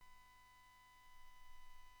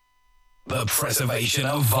The preservation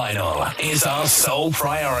of vinyl is our sole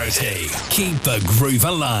priority. Keep the groove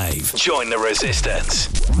alive. Join the resistance.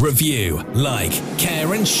 Review, like,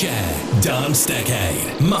 care and share. Dance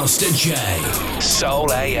Decade. Master J.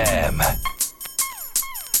 Soul AM.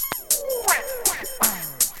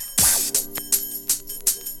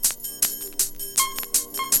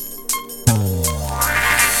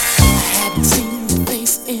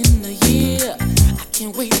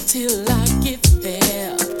 Till I get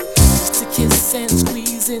there, just to kiss and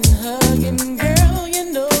squeeze and hug, and girl,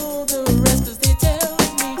 you know the rest, 'cause they tell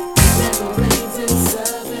me never rains in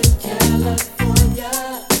Southern California,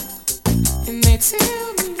 and they tell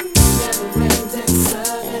me never rains in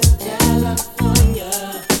Southern California.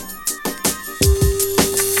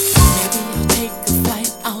 Maybe I'll take a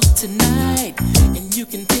flight out tonight, and you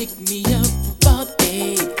can pick me up about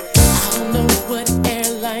 8. I don't know what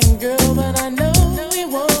airline, girl, but I know we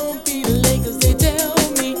won't be late, 'cause they tell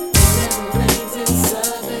me never rains in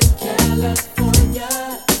Southern California.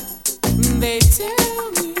 They tell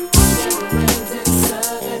me never rains in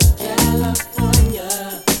Southern California.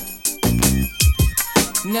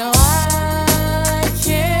 Now I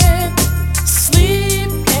can't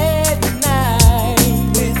sleep at night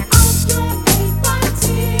without your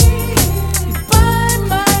 8x10 by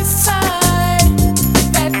my side.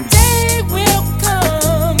 That day will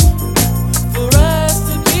come for us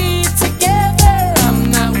to be together. I'm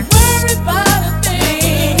not worried about a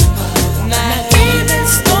thing, not even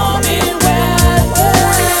stormy weather.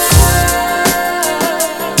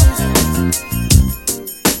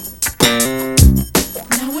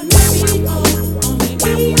 Now it may be cold on the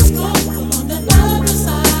East Coast, on the other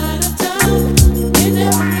side of town, it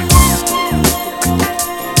never rains.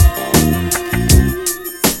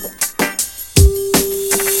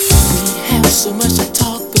 We have so much to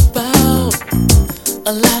talk about,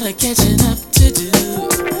 a lot of catching up to do.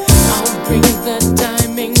 I'll bring the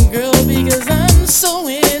diamond girl because I'm so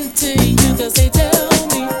into you, 'cause they tell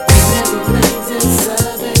me never rains in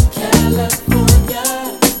Southern California.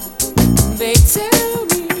 They tell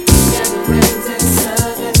me never rains in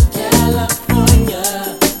Southern California.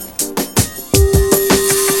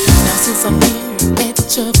 Now since I'm here at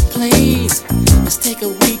your place, let's take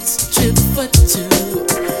a week's trip for two.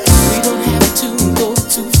 We don't have to go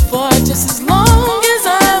too far, just as long as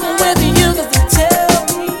I'm with you, 'cause they tell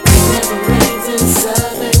me never rains in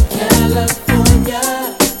Southern California.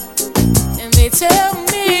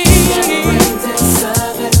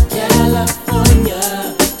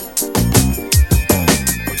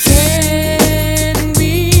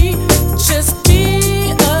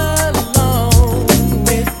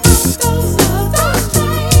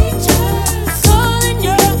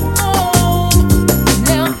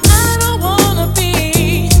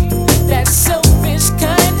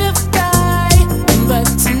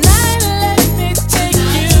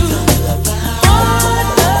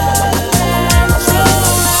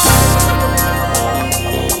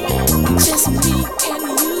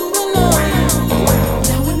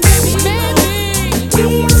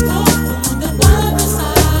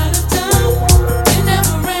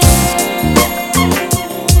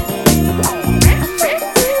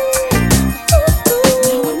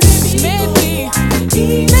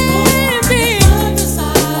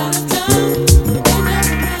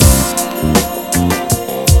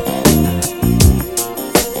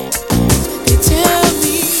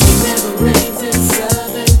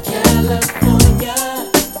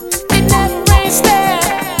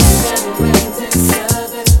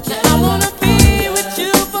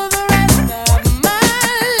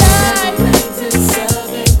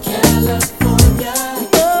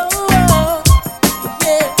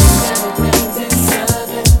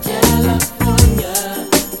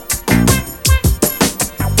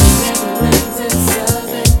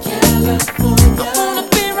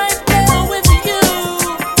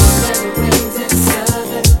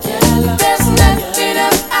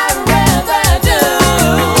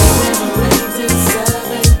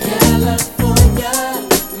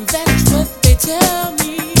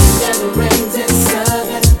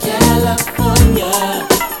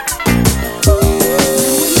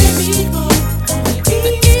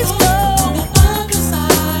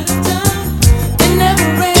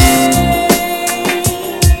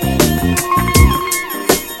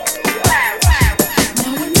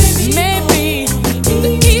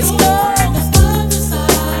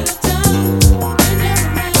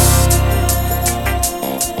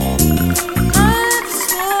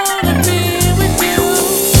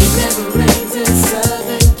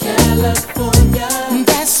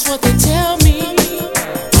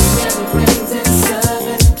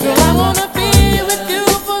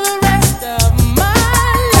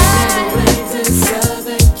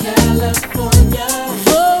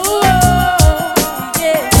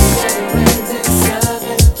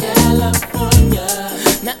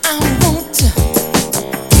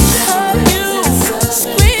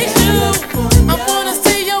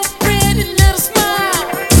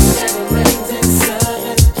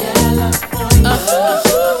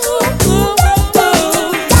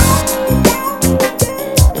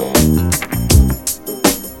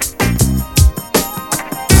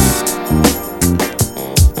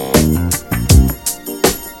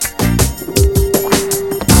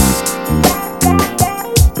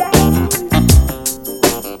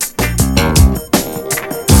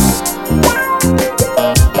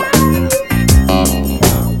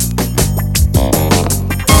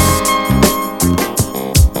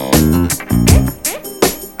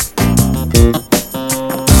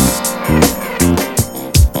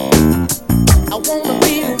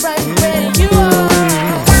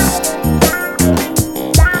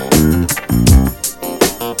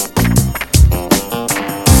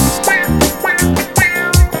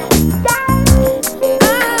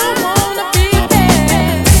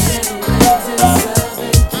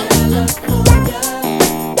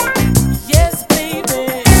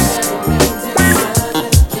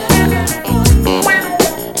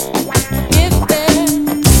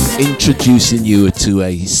 introducing you to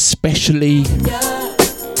a specially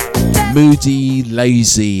moody,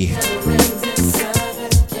 lazy,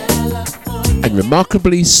 and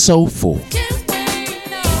remarkably soulful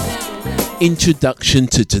introduction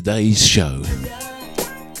to today's show.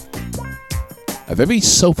 A very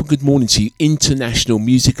soulful good morning to you international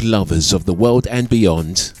music lovers of the world and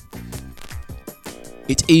beyond.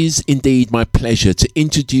 It is indeed my pleasure to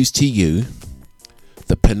introduce to you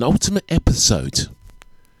the penultimate episode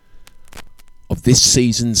of this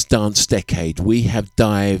season's Dance Decade. We have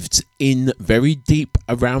dived in very deep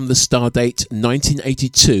around the stardate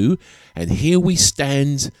 1982, and here we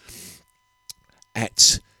stand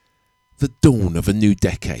at the dawn of a new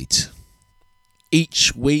decade.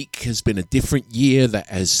 Each week has been a different year that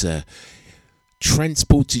has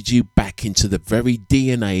transported you back into the very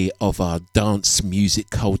DNA of our dance music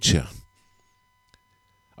culture.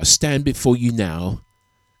 I stand before you now,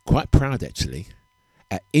 quite proud actually,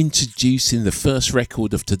 at introducing the first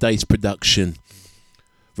record of today's production,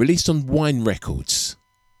 released on Wine Records,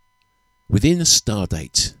 within a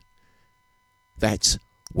stardate that,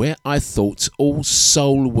 where I thought all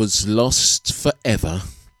soul was lost forever,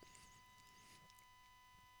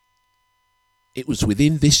 it was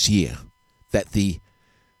within this year that the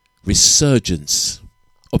resurgence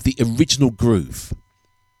of the original groove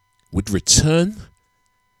would return,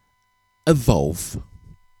 evolve,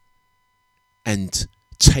 and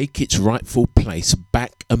take its rightful place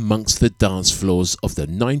back amongst the dance floors of the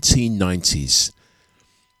 1990s.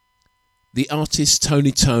 The artist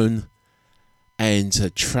Tony Tone and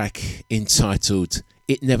a track entitled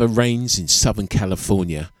It Never Rains in Southern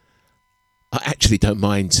California. I actually don't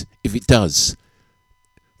mind if it does,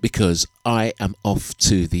 because I am off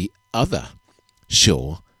to the other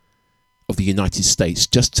shore of the United States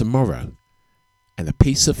just tomorrow, and a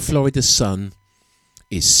piece of Florida sun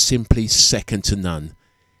is simply second to none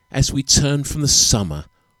as we turn from the summer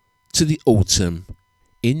to the autumn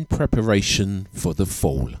in preparation for the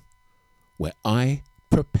fall, where I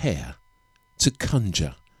prepare to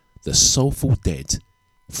conjure the soulful dead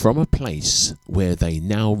from a place where they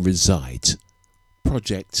now reside.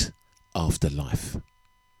 Project Afterlife.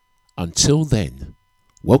 Until then,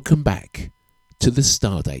 welcome back to the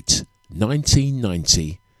Stardate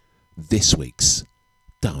 1990, this week's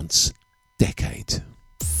Dance Decade.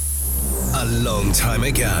 A long time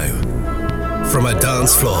ago, from a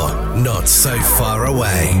dance floor not so far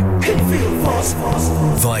away.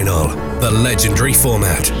 Vinyl, the legendary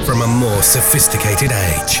format from a more sophisticated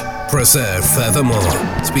age. Preserved furthermore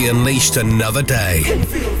to be unleashed another day.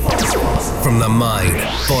 From the mind,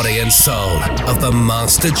 body and soul of the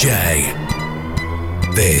Master J.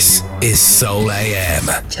 This is Soul AM.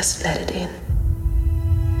 Just let it in.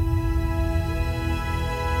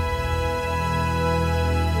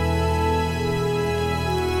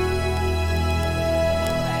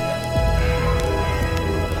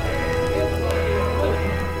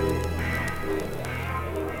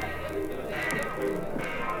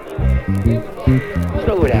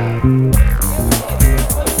 Slow it out.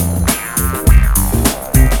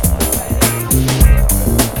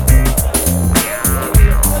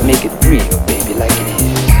 Make it real, baby, like it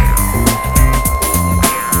is.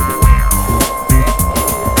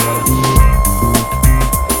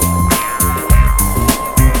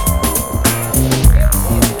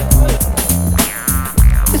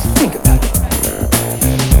 Just think about it.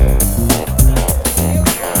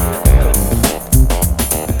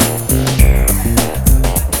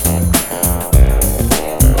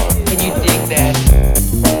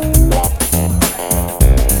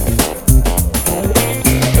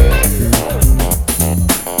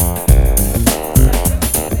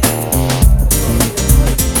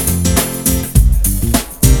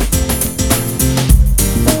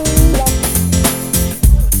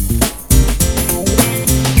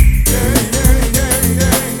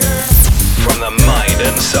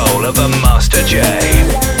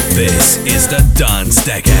 This is the Dance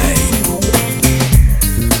Decade.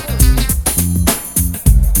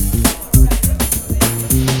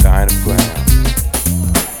 Kind of ground.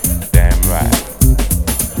 Damn right.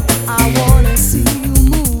 I wanna see you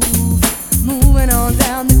move, moving on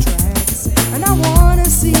down the tracks. And I wanna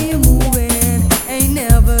see you moving, ain't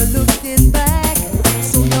never looking back.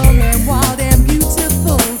 So young and wild and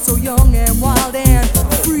beautiful, so young and wild and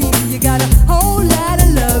free. You got a whole lot of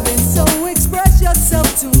loving, so express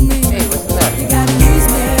yourself to me. Hey, what's the matter? You gotta use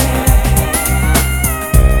me.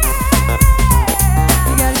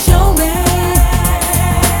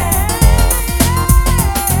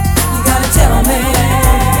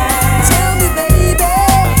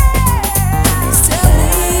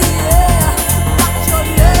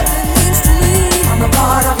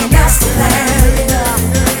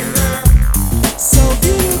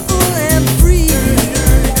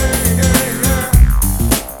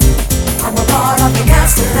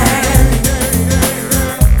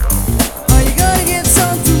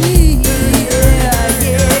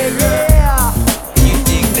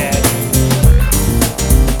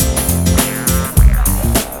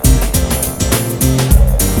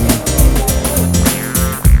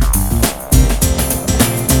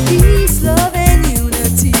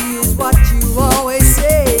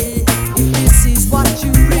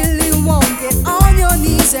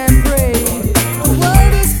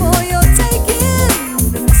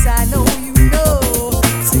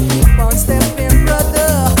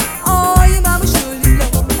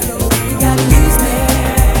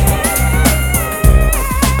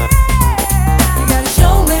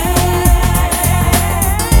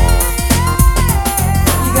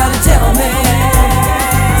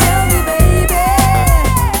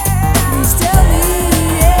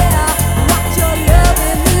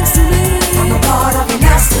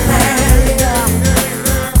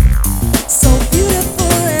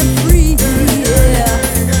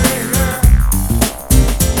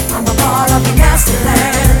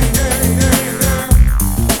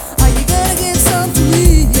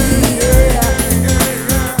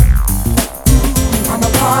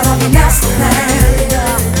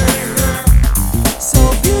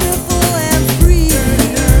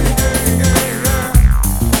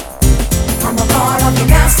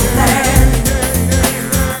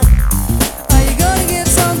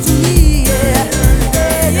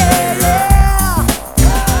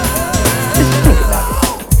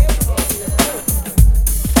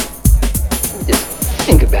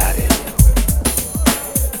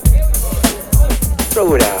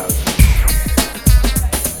 Throw it out.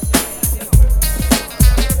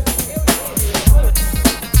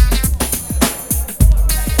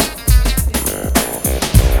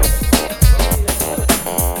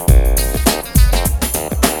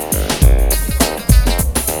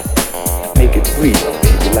 Make it real,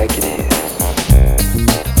 baby, like it is.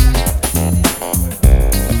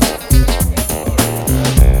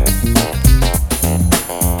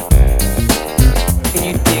 Can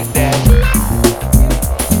you dig that?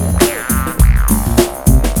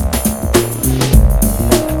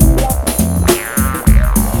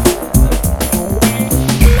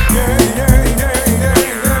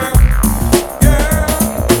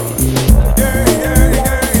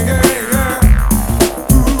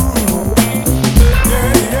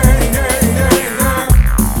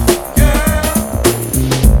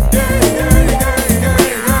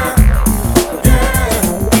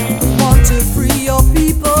 Want to free your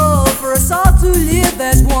people, for us all to live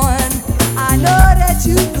as one. I know that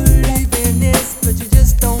you believe in this, but you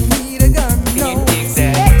just don't need a gun. Can you No, dig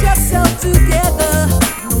that? get yourself together.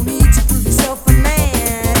 No need to prove yourself a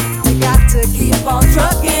man. You got to keep on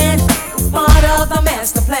trucking. It's part of the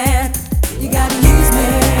master plan. You gotta use me.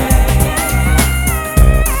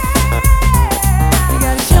 You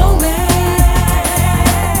gotta show me.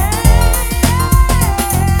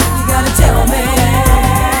 You gotta tell me.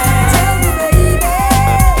 Tell me, baby.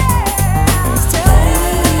 Just tell me,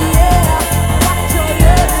 yeah, what your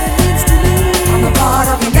love needs to do. I'm a part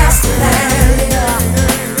of your master plan, yeah.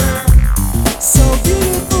 So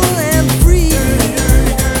beautiful and free.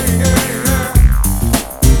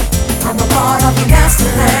 I'm a part of your master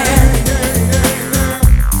plan.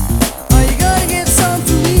 Are you gonna give some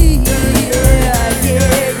to me? Yeah,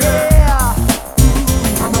 yeah, yeah.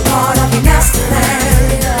 I'm a part of your master plan,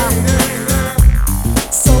 yeah.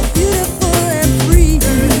 So beautiful and free,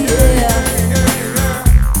 yeah.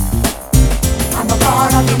 I'm a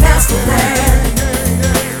part of your master plan.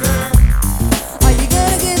 Are you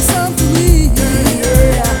gonna give some to me?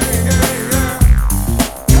 Yeah.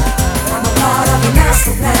 I'm a part of your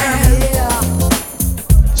master plan, yeah.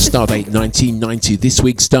 Stardate 1990, this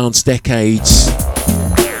week's Dance Decades.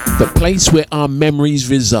 The place where our memories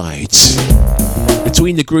reside.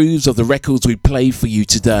 Between the grooves of the records we play for you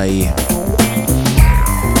today.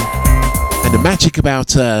 And the magic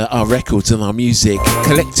about our records and our music,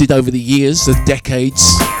 collected over the years, the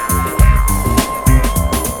decades,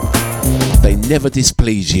 they never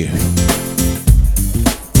displease you.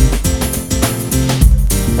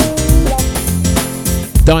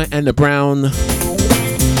 Diana Brown,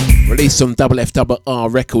 released on Double F Double R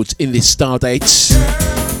Records in this Stardate.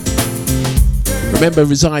 Remember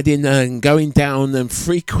residing and going down and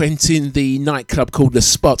frequenting the nightclub called The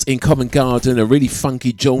Spot in Covent Garden, a really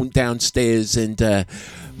funky jaunt downstairs, and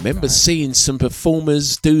remember seeing some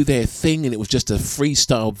performers do their thing, and it was just a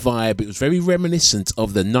freestyle vibe. It was very reminiscent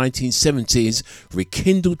of the 1970s,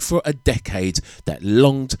 rekindled for a decade that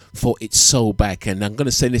longed for its soul back. And I'm going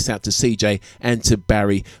to send this out to CJ and to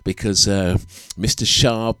Barry, because Mr.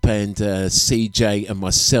 Sharp and CJ and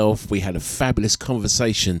myself, we had a fabulous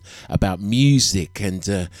conversation about music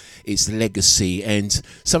and its legacy. And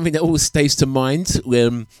something that always stays to mind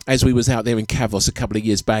as we was out there in Cavos a couple of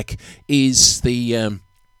years back is the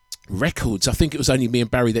records. I think it was only me and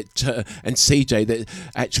Barry that and CJ that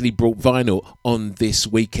actually brought vinyl on this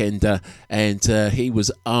weekend, and he was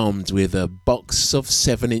armed with a box of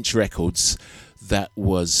 7-inch records that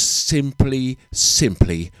was simply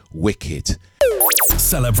wicked.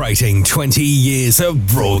 Celebrating 20 years of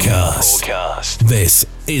broadcast. This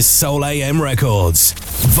is Soul AM Records,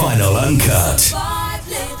 Vinyl Uncut. Survive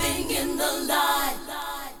living in the light.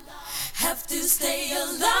 Have to stay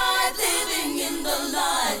alive living in the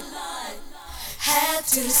light. Had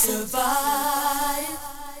to survive.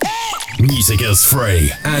 Music as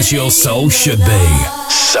free as your soul should be.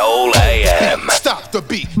 Soul AM. Stop the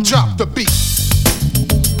beat, drop the beat.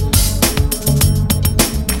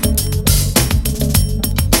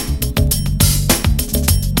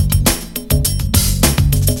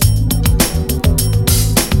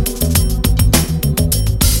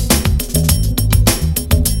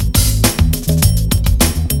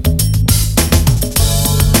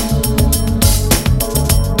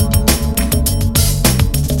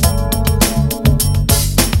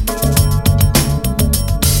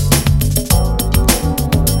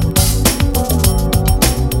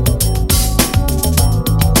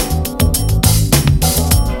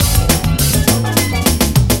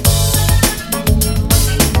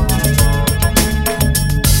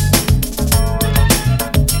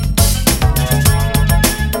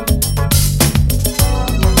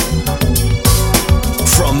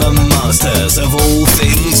 masters of all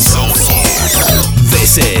things soulful.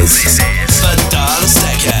 This is the Dance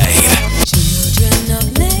Decade. Children of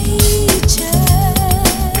nature,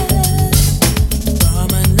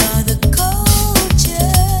 from another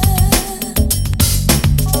culture,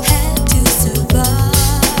 had to survive,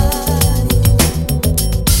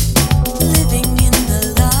 living in the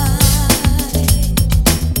light,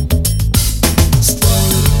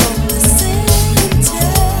 stolen from the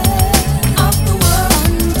center of the world,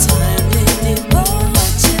 untimely departure.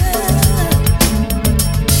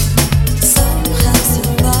 Somehow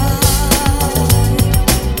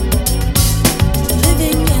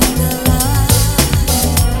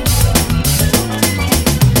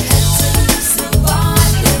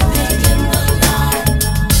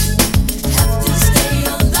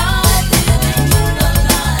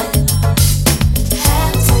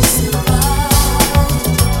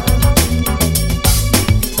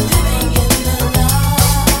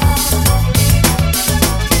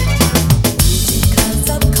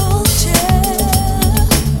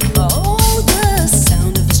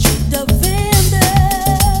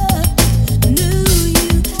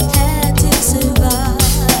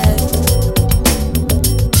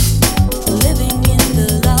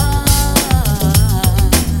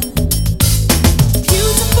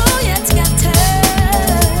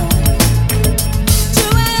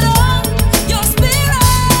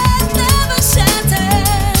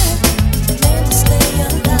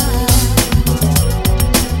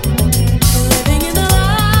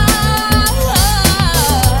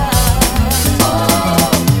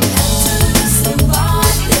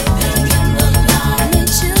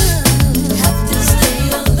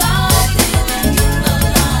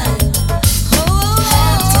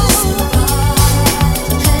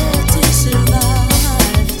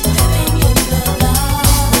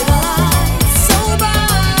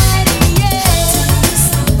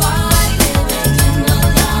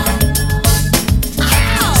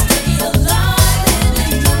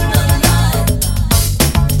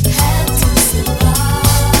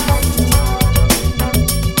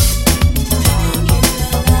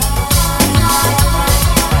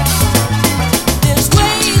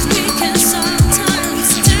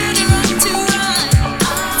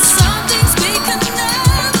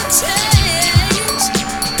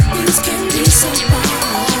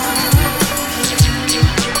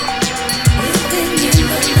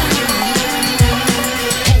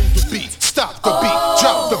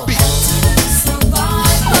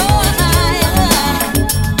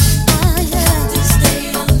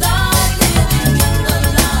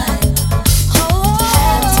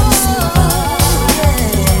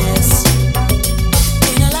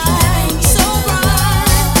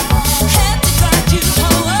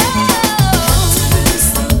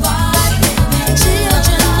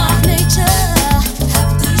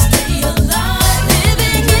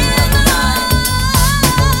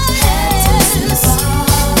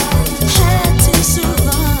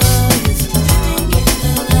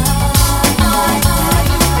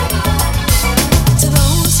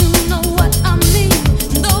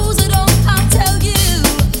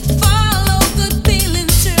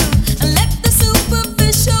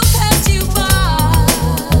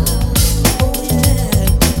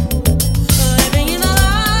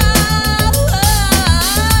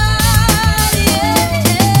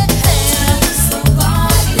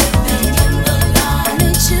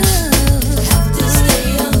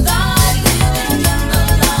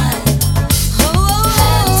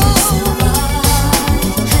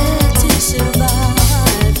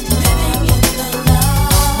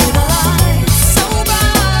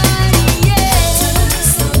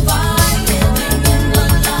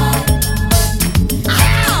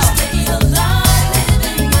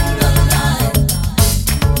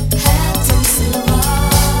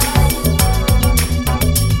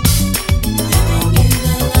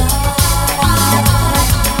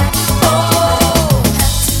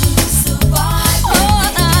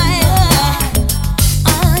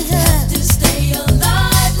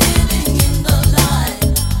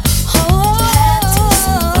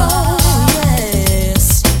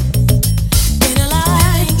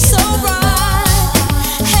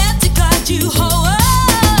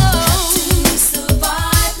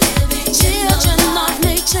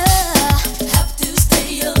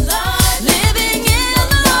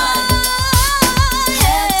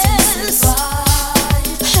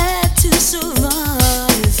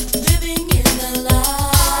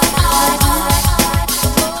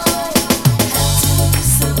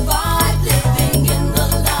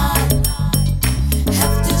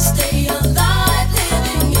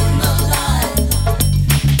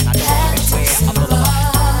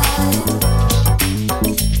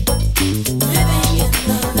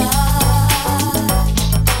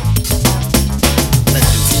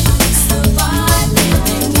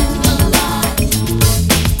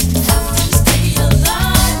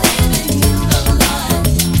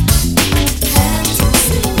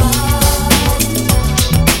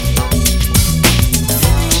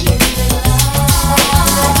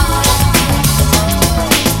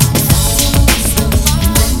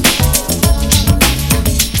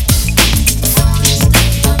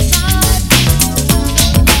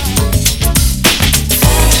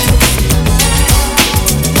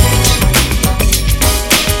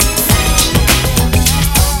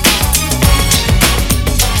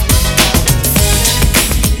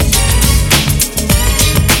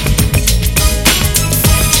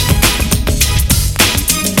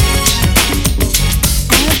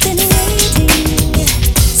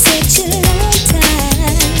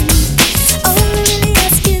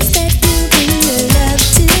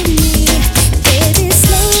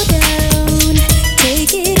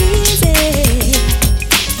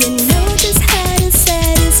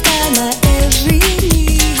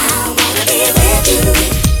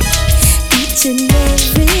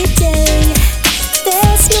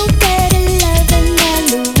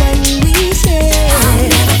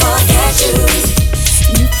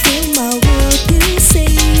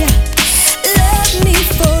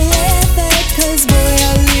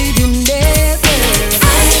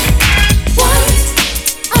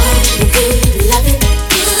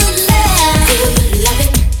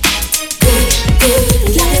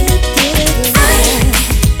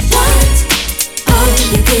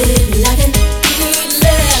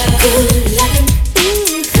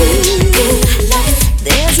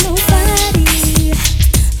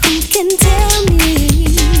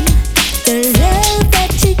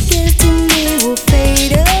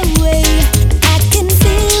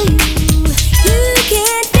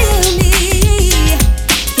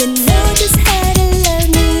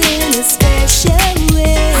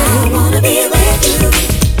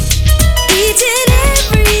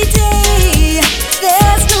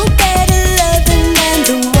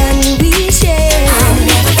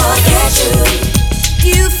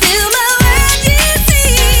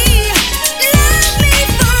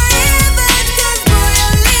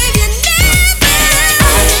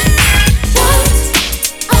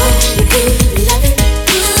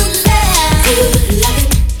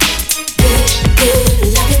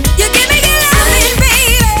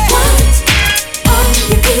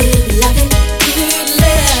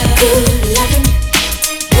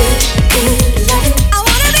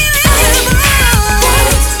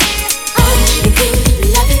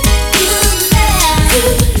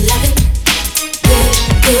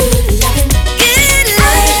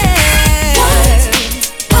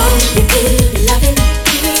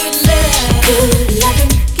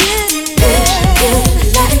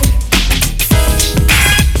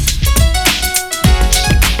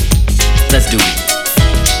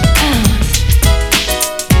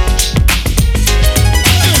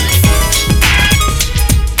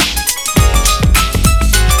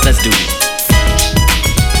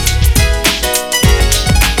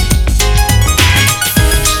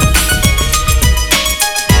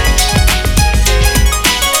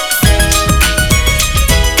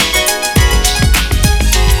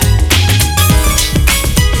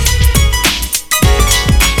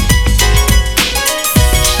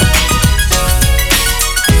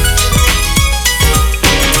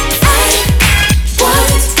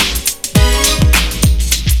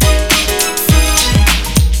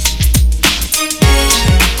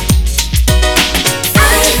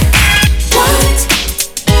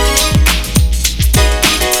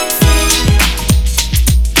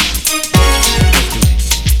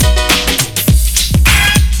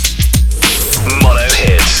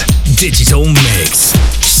Digital Mix,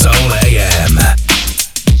 Soul AM.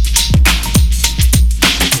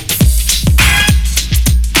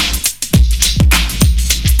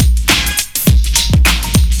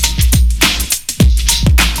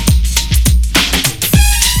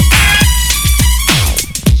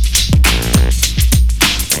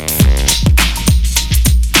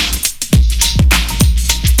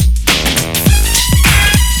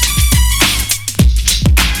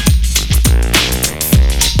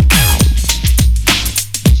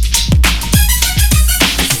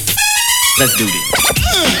 Let's do this.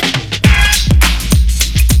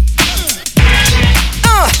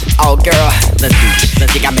 Oh, girl, let's do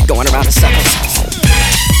this. You got me going around in circles,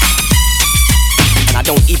 and I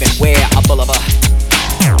don't even wear a pullover.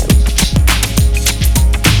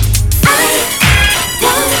 I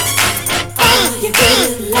want all your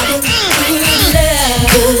good loving,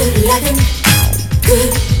 good loving,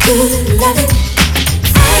 good loving.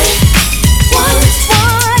 I want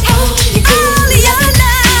all your good loving.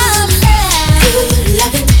 Good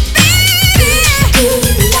loving, baby. Good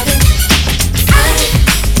loving. I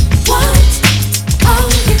want all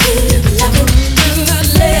your good loving. Good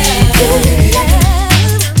love. Good love.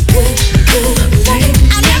 Good loving.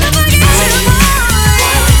 I'll never forget you, boy.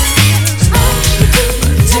 All your good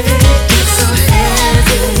loving. So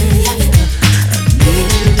good loving. I need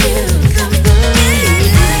a little company.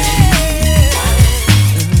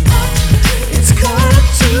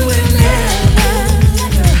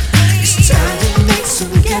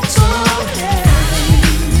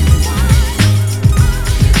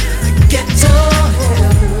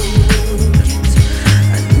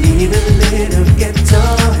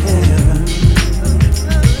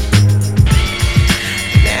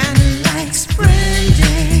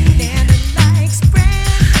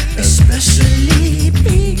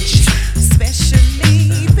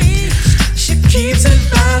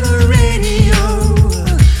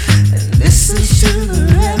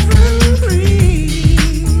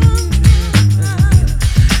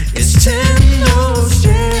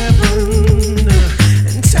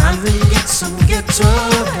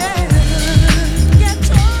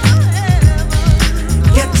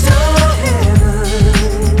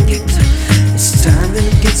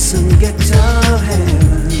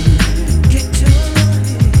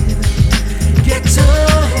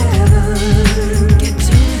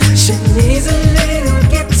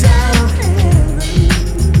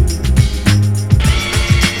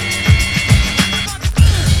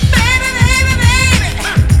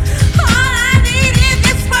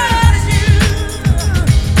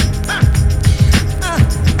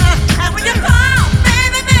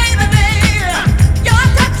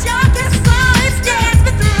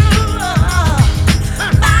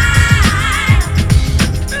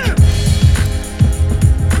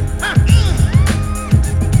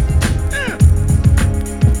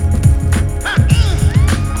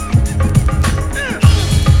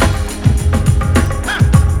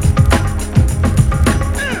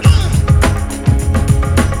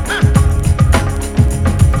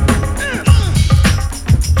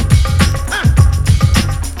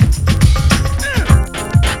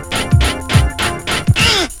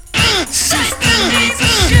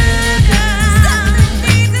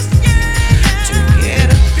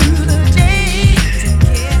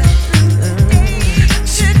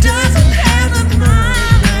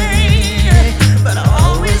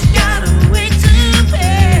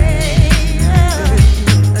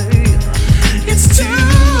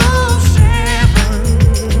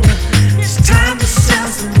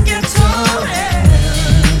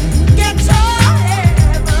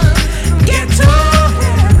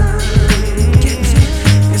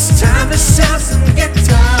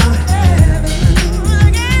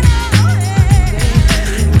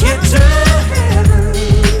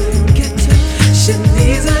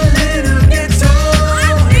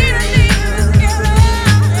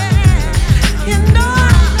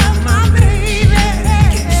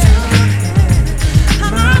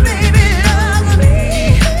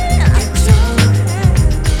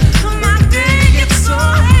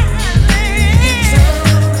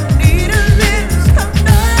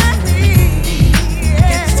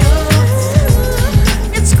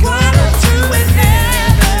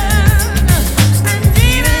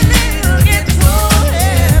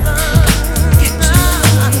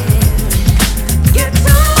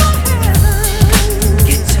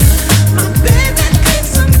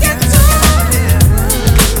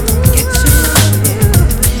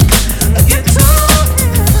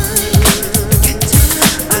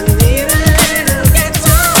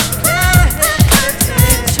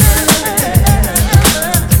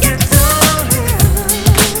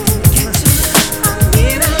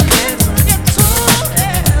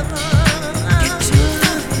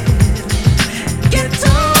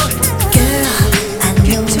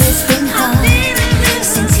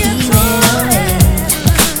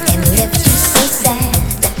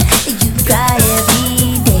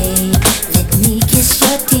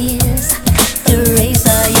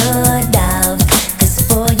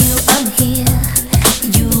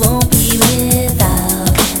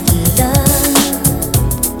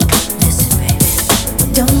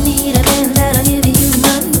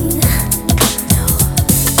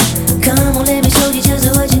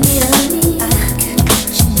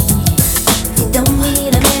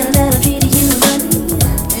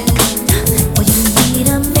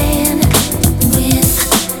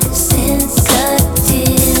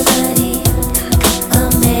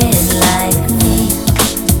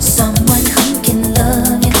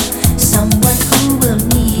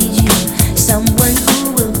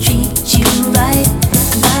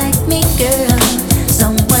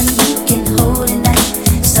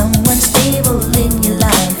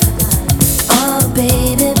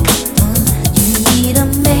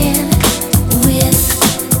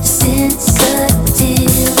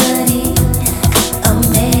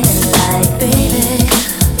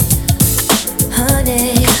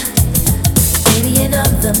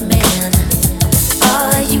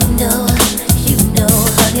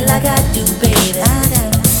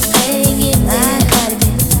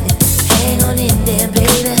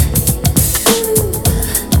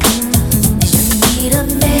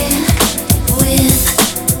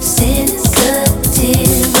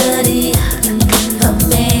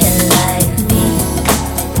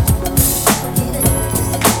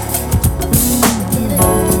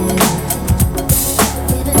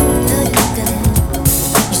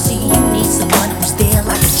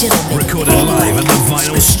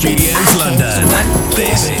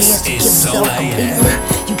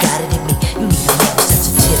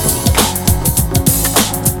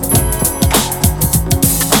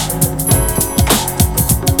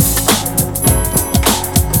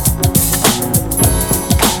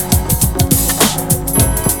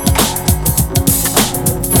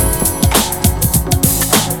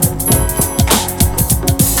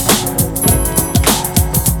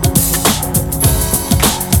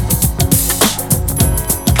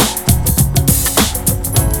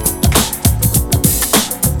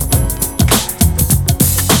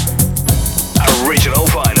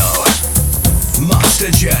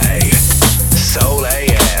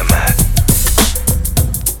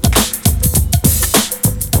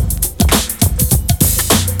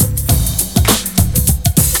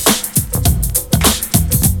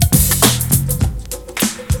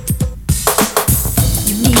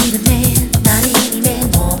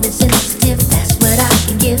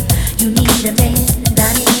 You need a man,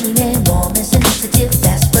 not any man, warm and sensitive.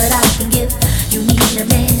 That's what I can give. You need a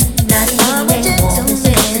man, not any man, warm and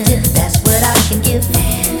sensitive. That's what I can give.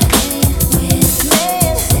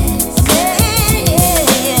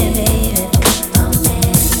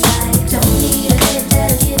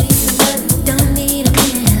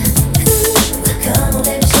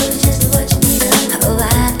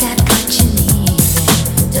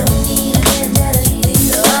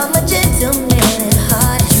 Gentleman at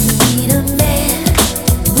heart, you need a man.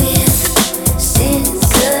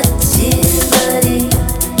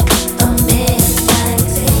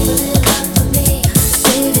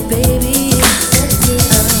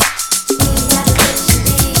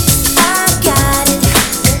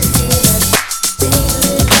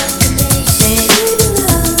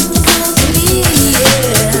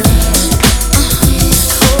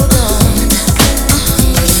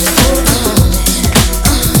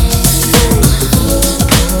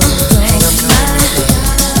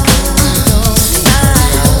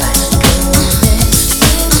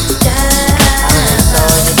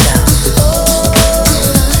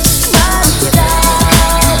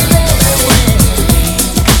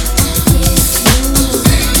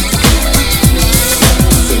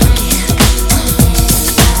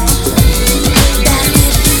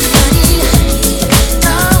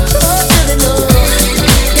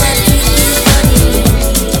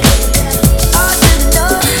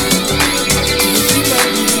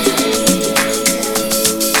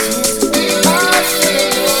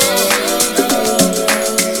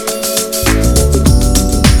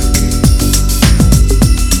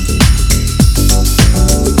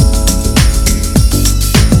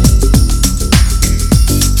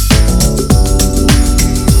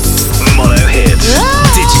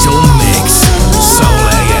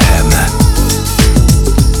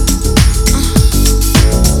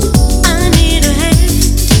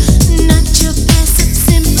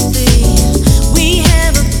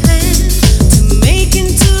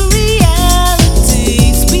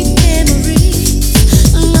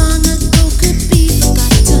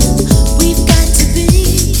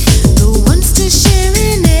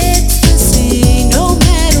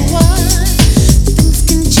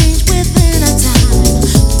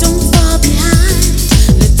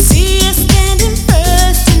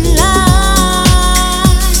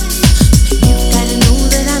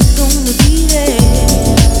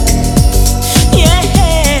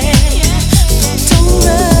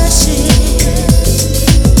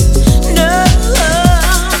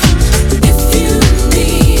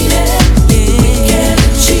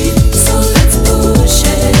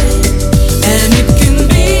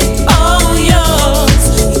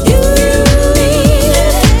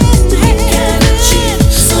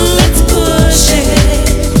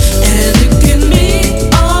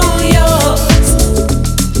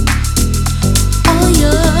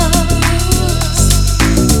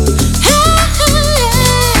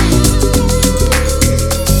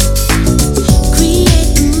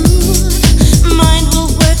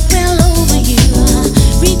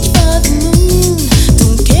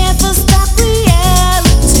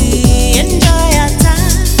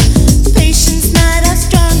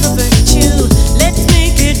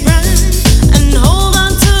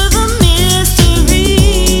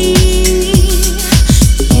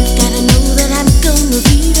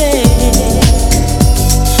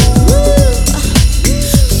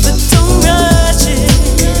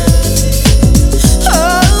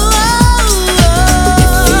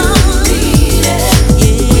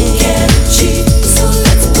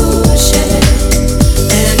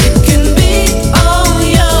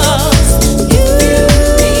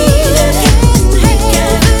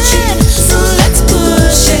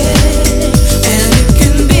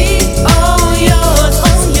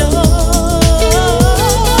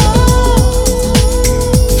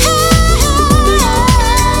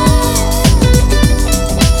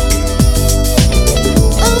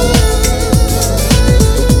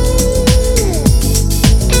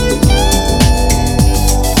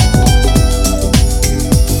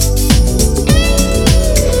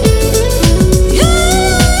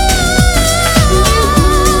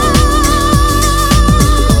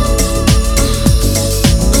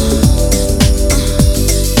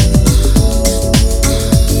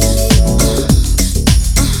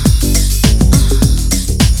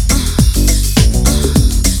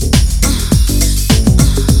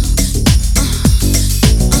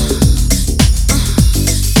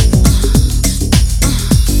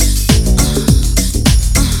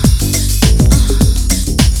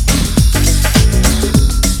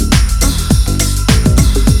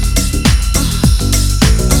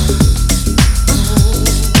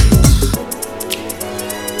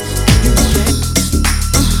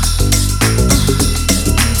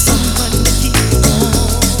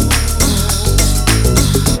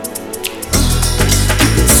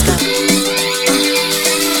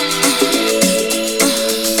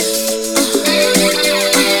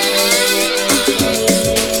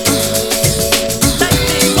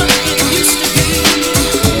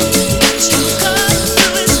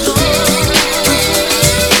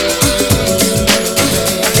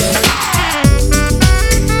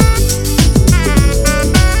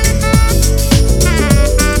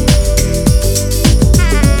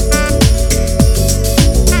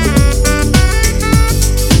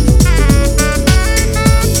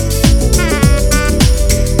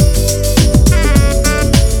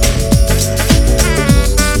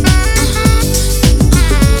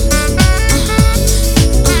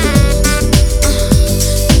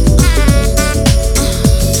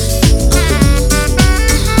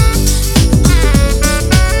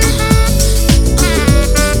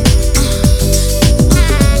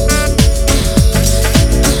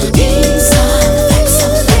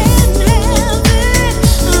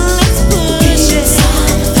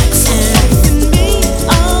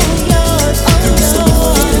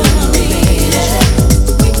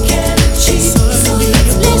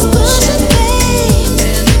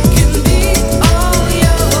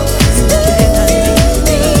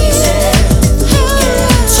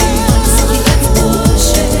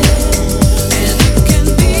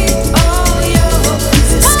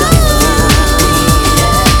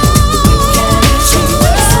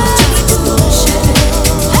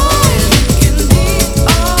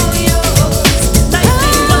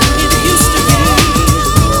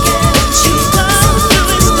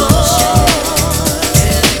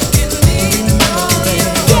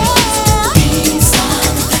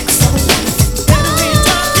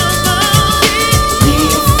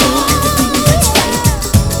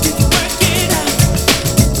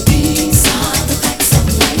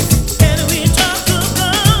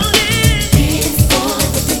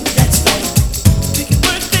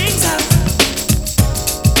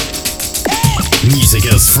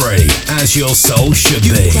 free, as your soul should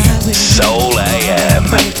be. Soul AM.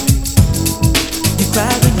 You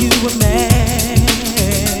cry when you were mad.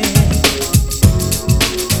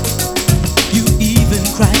 You even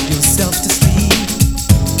cried yourself to sleep,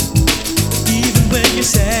 even when you're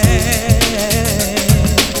sad.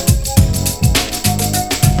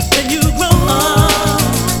 Then you grow up,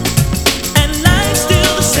 and life's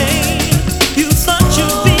still the same. You thought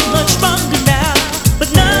you'd be much stronger now, but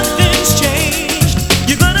nothing's changed.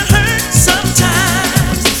 You're gonna hurt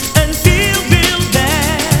sometimes and feel real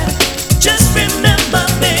bad. Just remember,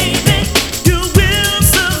 baby, you will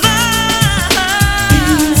survive.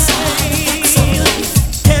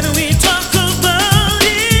 Can we talk about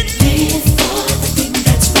it? Live for the thing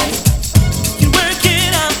that's right. You work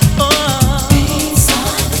it out. These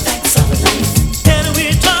are the facts of life. Can we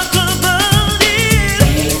talk about it?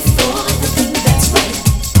 Live for the thing that's right.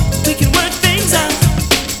 We can work things out.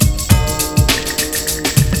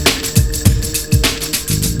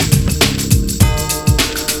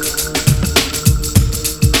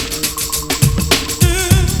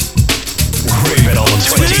 Grooving on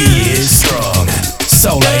 20 years strong.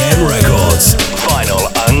 Soul AM Records. Vinyl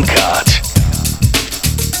Uncut.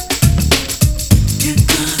 You're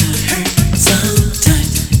gonna hurt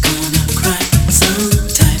sometimes, gonna cry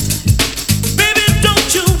sometimes. Baby, don't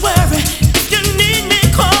you worry. If you need me,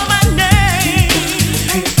 call my name. You're gonna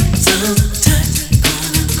hurt sometimes,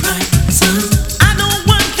 gonna cry sometimes. I know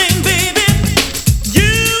one thing, baby,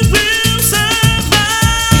 you will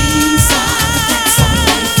survive. These are the facts of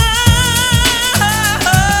life.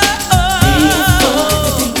 Live for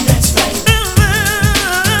the thing that's right.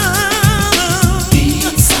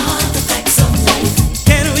 These are the facts of life.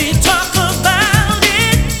 Can we talk about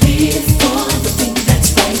it? Live for the thing that's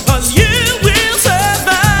right. 'Cause you will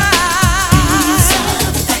survive. These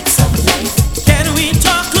are the facts of life. Can we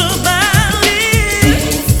talk about it?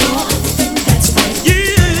 Live for the thing that's right.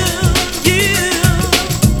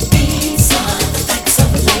 These are the facts of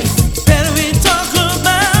life. Can we talk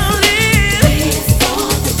about it? Live for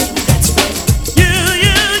the thing that's right.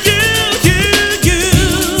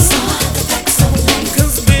 These are the facts of life.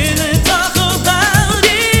 'Cause when we talk about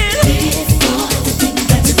it, live for the thing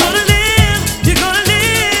that's right. You're gonna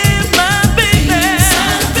live, my baby. These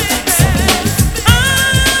are the facts of life.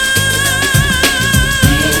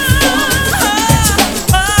 Live for the thing that's right.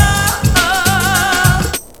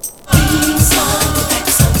 These are the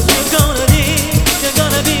facts of life. You're gonna live,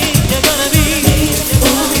 you're gonna be. Live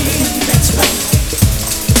for the thing that's right.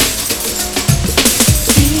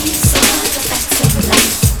 These are the facts of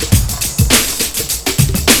life.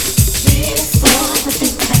 Live for the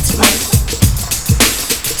thing that's right.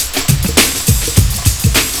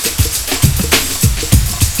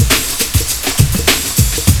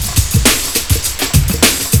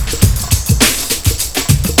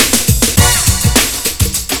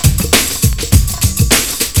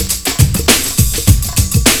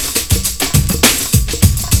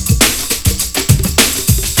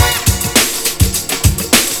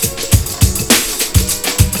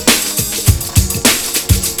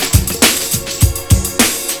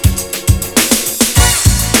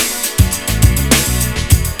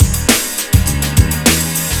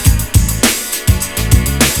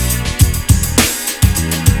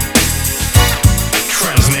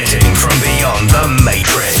 Transmitting from beyond the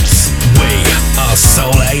matrix. We are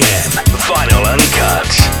Soul AM. Vinyl Uncut.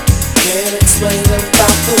 Can't explain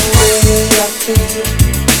about the way I feel.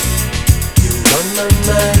 You run my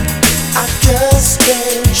mind, I just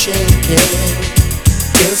can't shake it.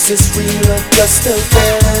 Is this real or just a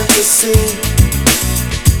fantasy?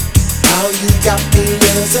 How you got me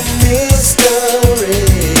is a mystery.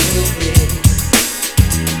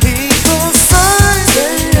 People say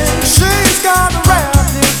she's got a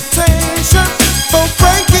reputation for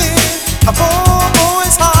breaking a poor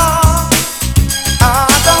boy's heart. I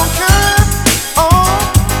don't care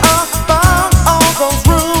about all those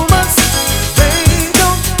rumors. They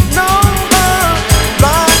don't know her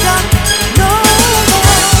like I know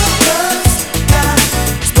her. Love's got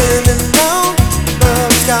spinning round,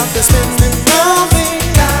 love's got the spinning round me.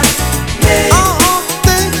 Oh,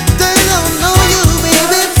 they don't know you,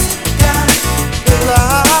 baby.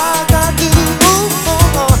 Like I do.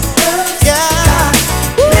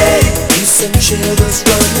 Yeah. You send shivers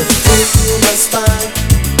running through my spine.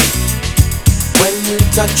 When you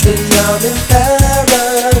touch me, I'm in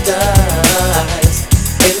paradise.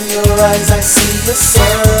 In your eyes, I see a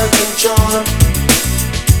certain charm.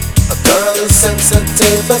 A girl is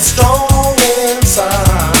sensitive but strong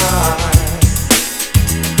inside.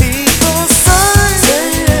 People say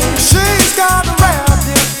she's got a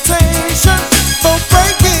reputation for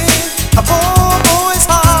breaking a poor boy's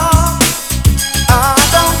heart.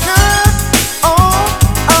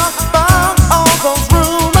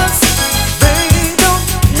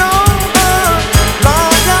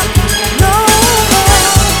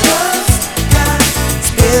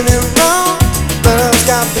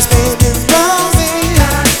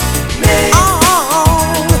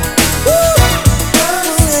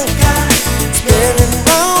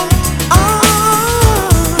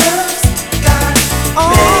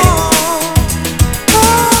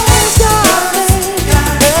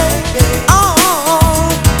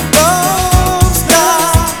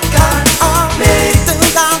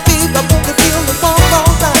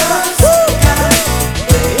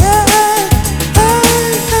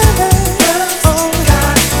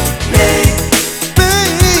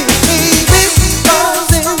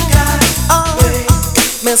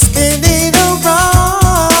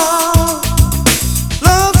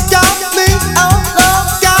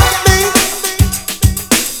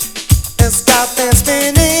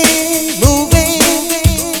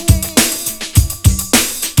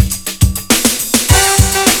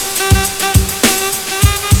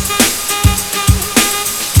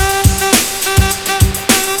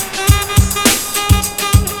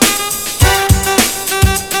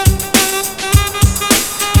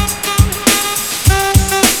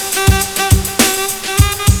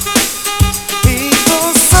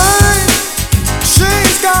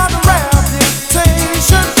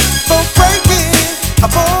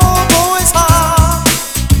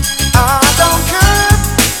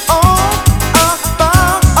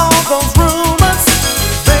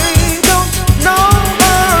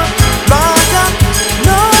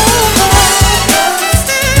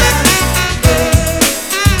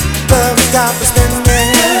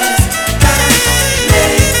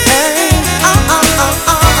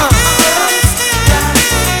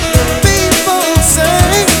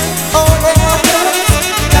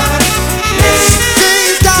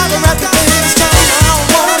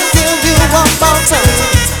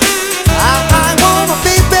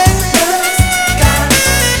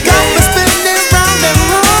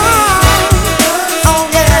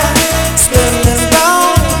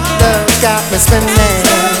 got me spinning.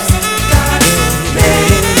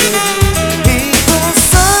 People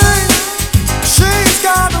say she's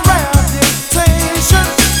got a reputation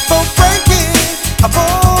for breaking a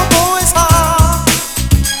poor boy's heart.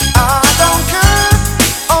 I don't care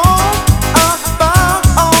about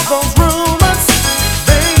all those rumors.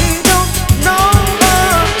 They don't know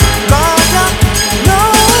her like I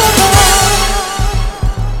know her.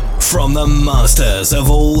 From the masters of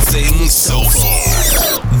all things soulful,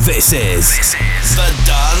 this is the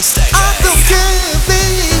Dance Decade. I don't care,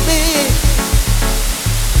 baby.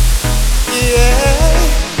 Yeah,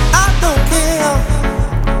 I don't care.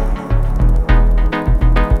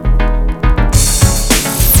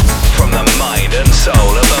 From the mind and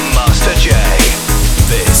soul of the Master J,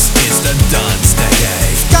 this is the Dance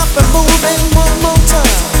Decade. Got me moving one more time.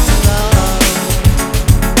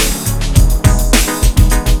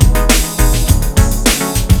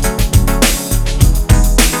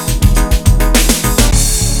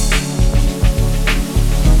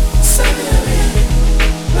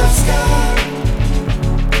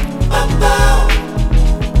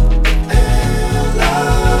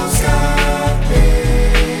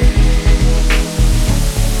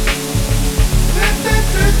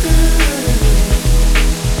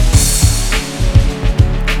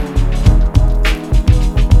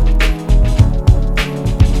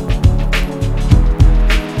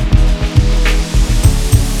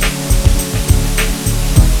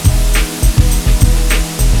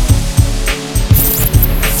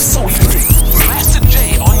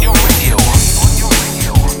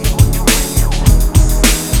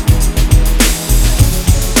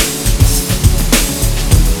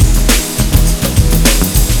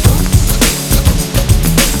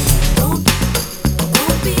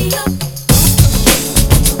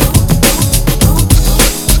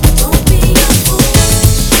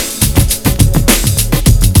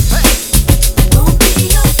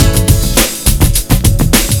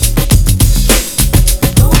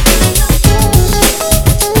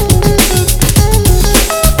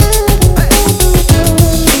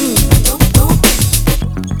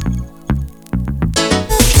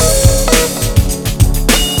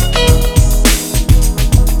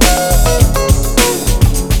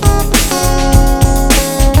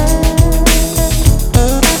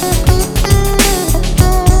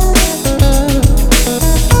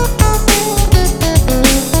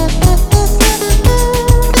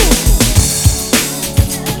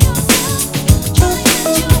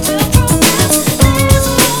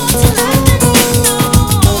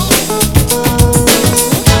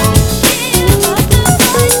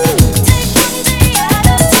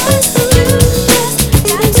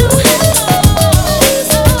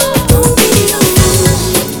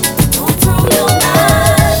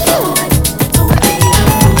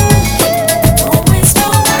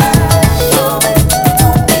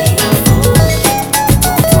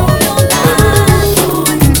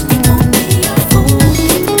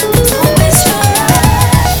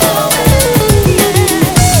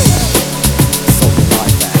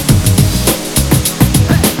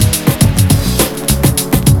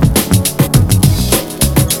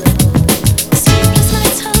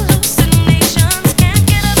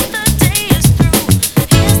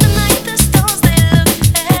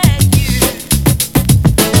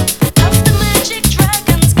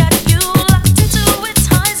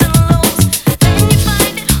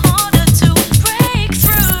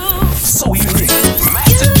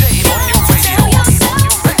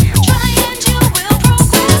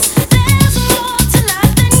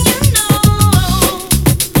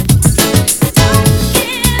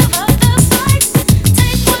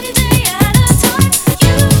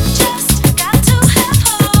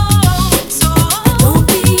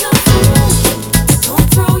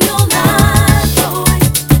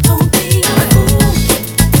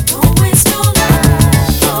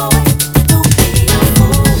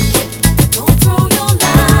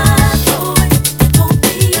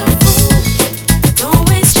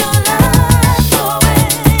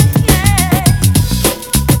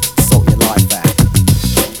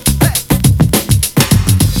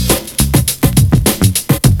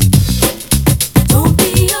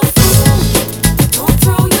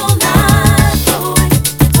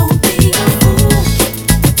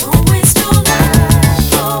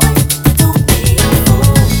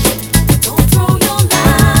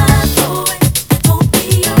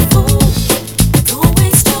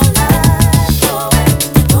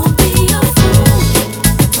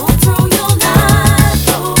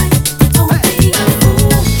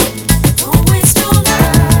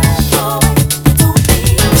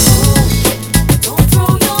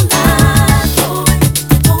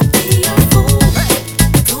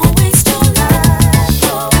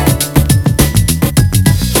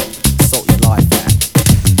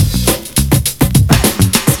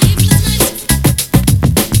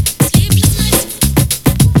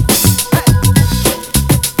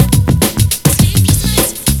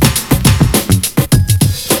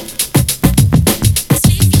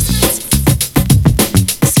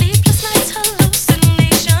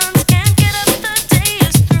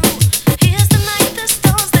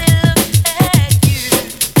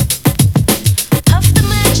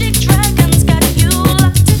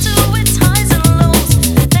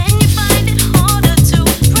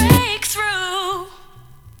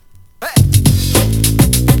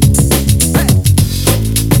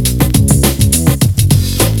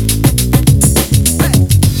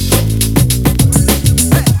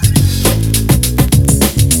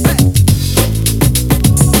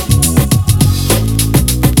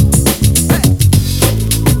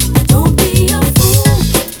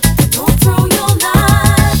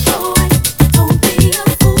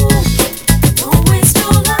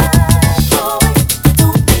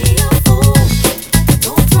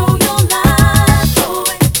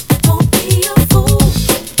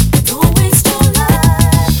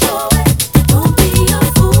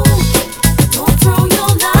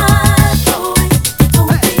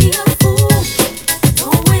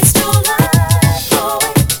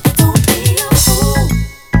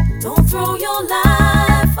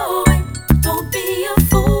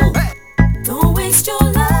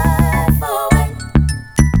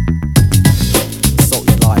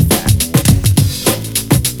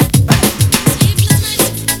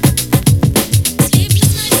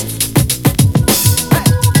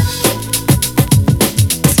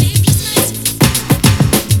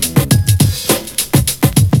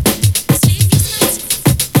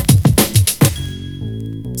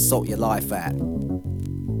 life at.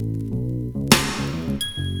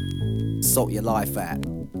 Sort your life at.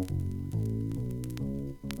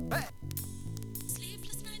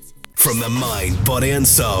 From the mind, body and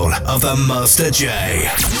soul of the Master J,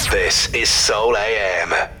 this is Soul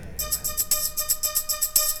AM.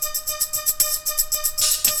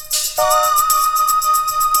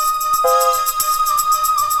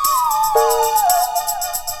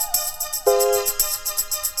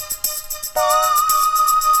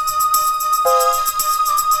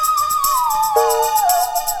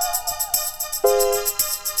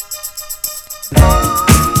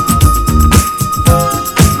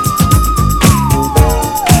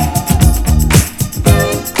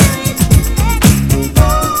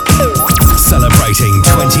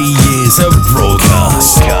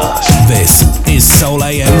 Soul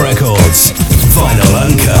AM Records, Vinyl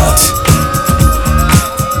Uncut.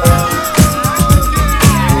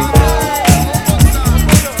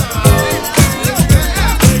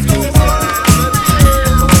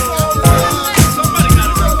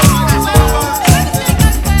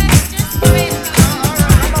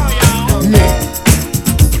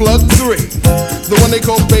 Plug 3, the one they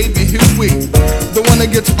call Baby Huey, the one that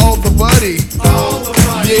gets all the buddy.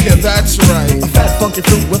 Yeah, that's right. A fat funky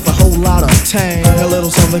fruit with a whole lot of tang. A little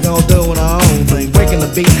something gon' do our own thing. Breaking the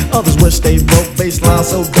beat, others wish they broke. Baseline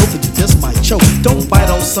so dope that you just might choke. Don't bite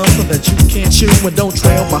on something that you can't chew, and don't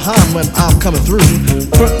trail behind when I'm coming through.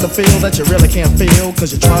 Put in the feel that you really can't feel,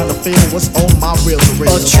 cause you're trying to feel what's on my reel to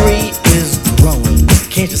reel. A tree is growing.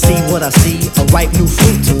 Can't you see what I see? A ripe new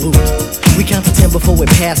fruit to boot. We count to 10 before we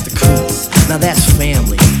pass the coots. Now that's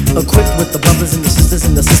family. Equipped with the brothers and the sisters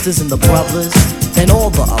and the sisters and the brothers and all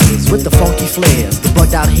the others with the funky flares, the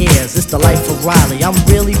bugged out hairs. It's the life of Riley. I'm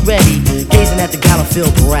really ready, gazing at the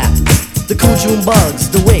gala-filled rap. The cool June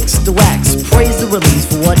bugs, the wicks, the wax. Praise the release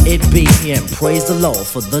for what it be, and praise the Lord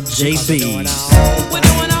for the JBs. We're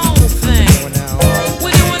doing our own thing.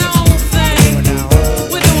 We're doing our own thing.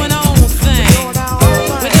 We're doing our own thing.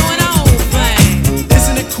 We're doing our own thing.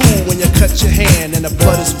 Isn't it cool when you cut your hand and the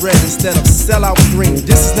blood is red instead of sellout green?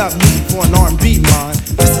 This is not music for an R&B mind.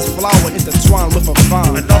 This is flower intertwined with a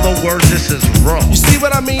vine. In other words, this is raw. You see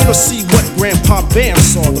what I mean, or see what Grandpa Bam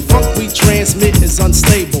saw? The funk we transmit is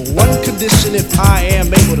unstable. One condition if I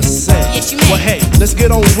am able to say. Yes, you may. Well, hey, let's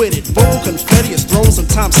get on with it. Vocal confetti is thrown,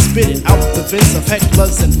 sometimes spit it out the vents of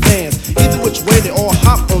hecklers and fans. Either which way, they all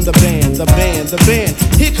hop on the band. The band, the band.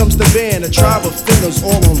 Here comes the band, a tribe of fingers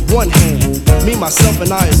all on one hand. Me, myself,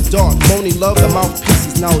 and I is dark. Moni Love, the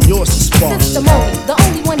mouthpiece is now yours to spark. Sister Moni, the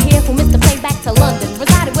only one here who missed the plane back to London.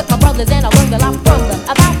 Resided with my brothers and I learned a lot from them.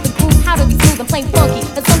 About the group, how to be smooth and plain funky.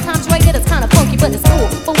 And sometimes reggae is kinda funky, but it's cool.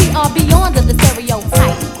 But we are beyond the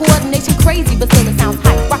stereotype. Coordination crazy, but still it sounds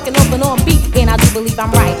hype. Rockin' up and on beat, and I do believe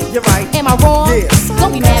I'm right. You're right. Am I wrong? Yes.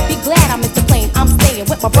 Don't be mad, be glad I missed the plane. I'm staying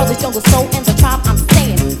with my brothers, Jungle Soul, and the tribe I'm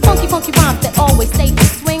staying. Funky, funky rhymes that always stay in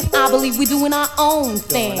swing. I believe we doing our own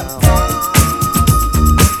thing.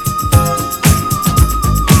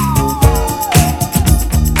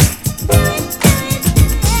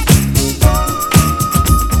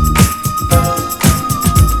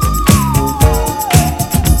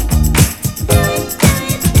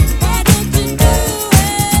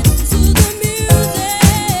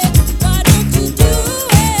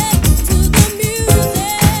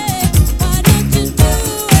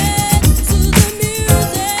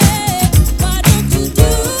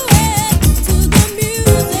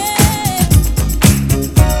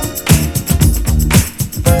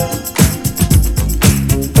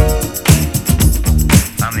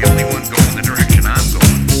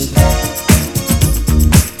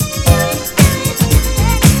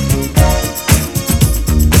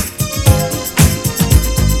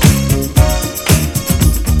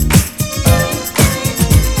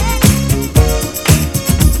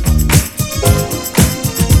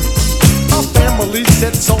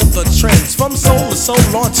 soul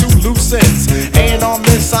on to loose ends. A&R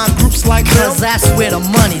men sign groups like them. Cause that's where the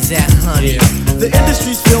money's at, honey. Yeah. The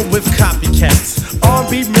industry's filled with copycats.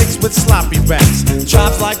 R&B mixed with sloppy raps.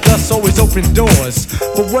 Tribes like us always open doors.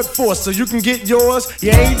 But what for? So you can get yours?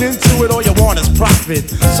 You ain't into it, all you want is profit.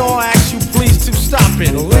 So I ask you please to stop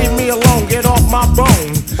it. Leave me alone, get off my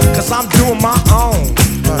bone. Cause I'm doing my own.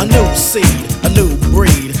 A new seed, a new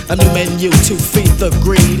breed, a new menu to feed the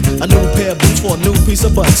greed. A new pair of boots for a new piece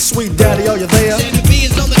of butt. Sweet daddy, are you there?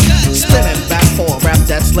 Standing back for a rap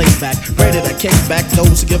that's laid back, ready to kick back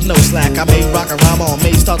those who give no slack. I may rock a rhyme or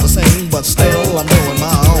may start to sing, but still I'm doing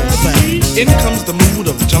my own thing. In comes the mood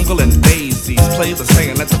of jungle and daisies. Play the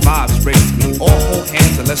sing and let the vibes raise me. All hold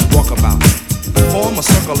hands and let's walk about. form a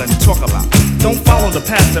circle and talk about. Don't follow the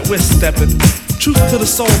path that we're stepping. Truth to the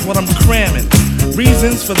soul is what I'm cramming.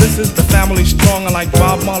 Reasons for this is the family strong, and like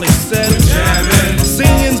Bob Marley said,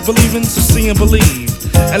 seeing's believing, so see and believe,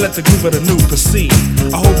 and let the groove of the new proceed.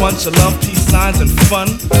 A whole bunch of love, peace signs, and fun.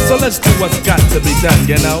 So let's do what's got to be done,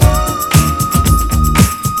 you know.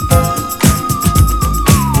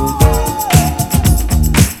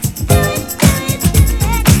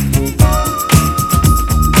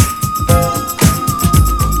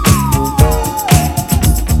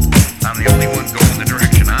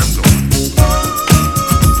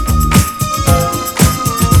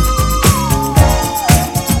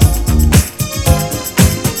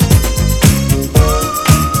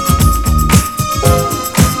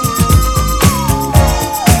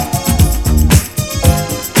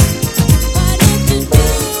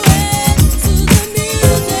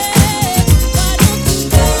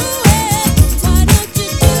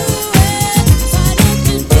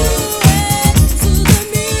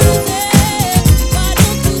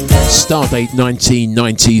 Stardate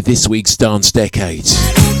 1990, this week's Dance Decade.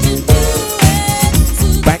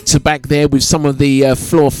 Back to back there with some of the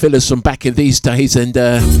floor fillers from back in these days, and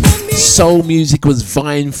soul music was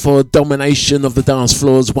vying for domination of the dance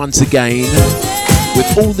floors once again,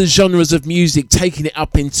 with all the genres of music taking it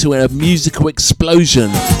up into a musical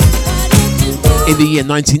explosion in the year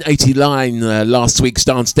 1989, last week's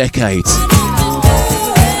Dance Decade.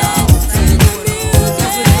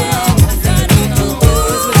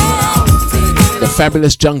 The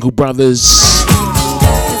Fabulous Jungle Brothers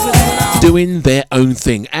doing their own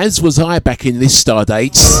thing, as was I back in this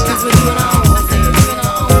Stardate.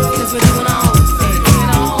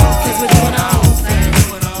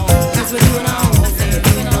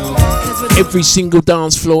 Every single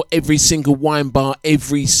dance floor, every single wine bar,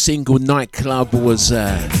 every single nightclub was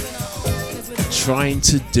trying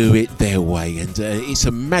to do it their way, and it's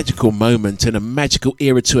a magical moment and a magical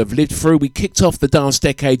era to have lived through. We kicked off the Dance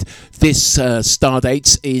Decade this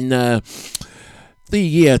Stardate in the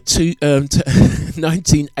year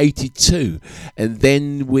 1982, and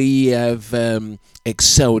then we have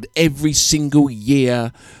excelled every single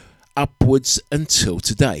year upwards until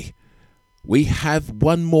today. We have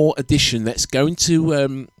one more edition that's going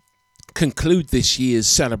to conclude this year's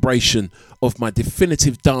celebration of my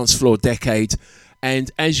definitive dance floor decade,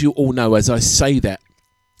 and as you all know, as I say that,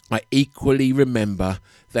 I equally remember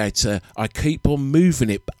that I keep on moving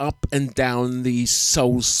it up and down the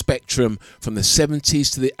soul spectrum from the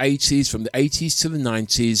 70s to the 80s, from the 80s to the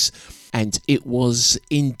 90s, and it was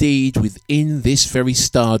indeed within this very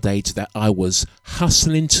Stardate that I was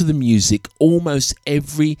hustling to the music almost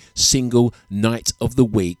every single night of the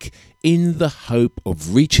week, in the hope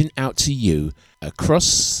of reaching out to you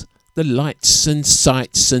across the lights and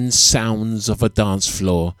sights and sounds of a dance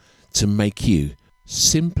floor to make you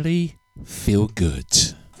simply feel good.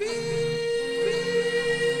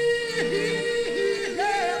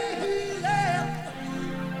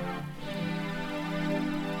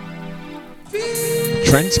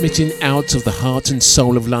 Transmitting out of the heart and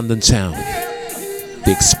soul of London town,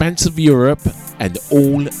 the expanse of Europe, and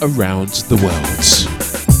all around the world.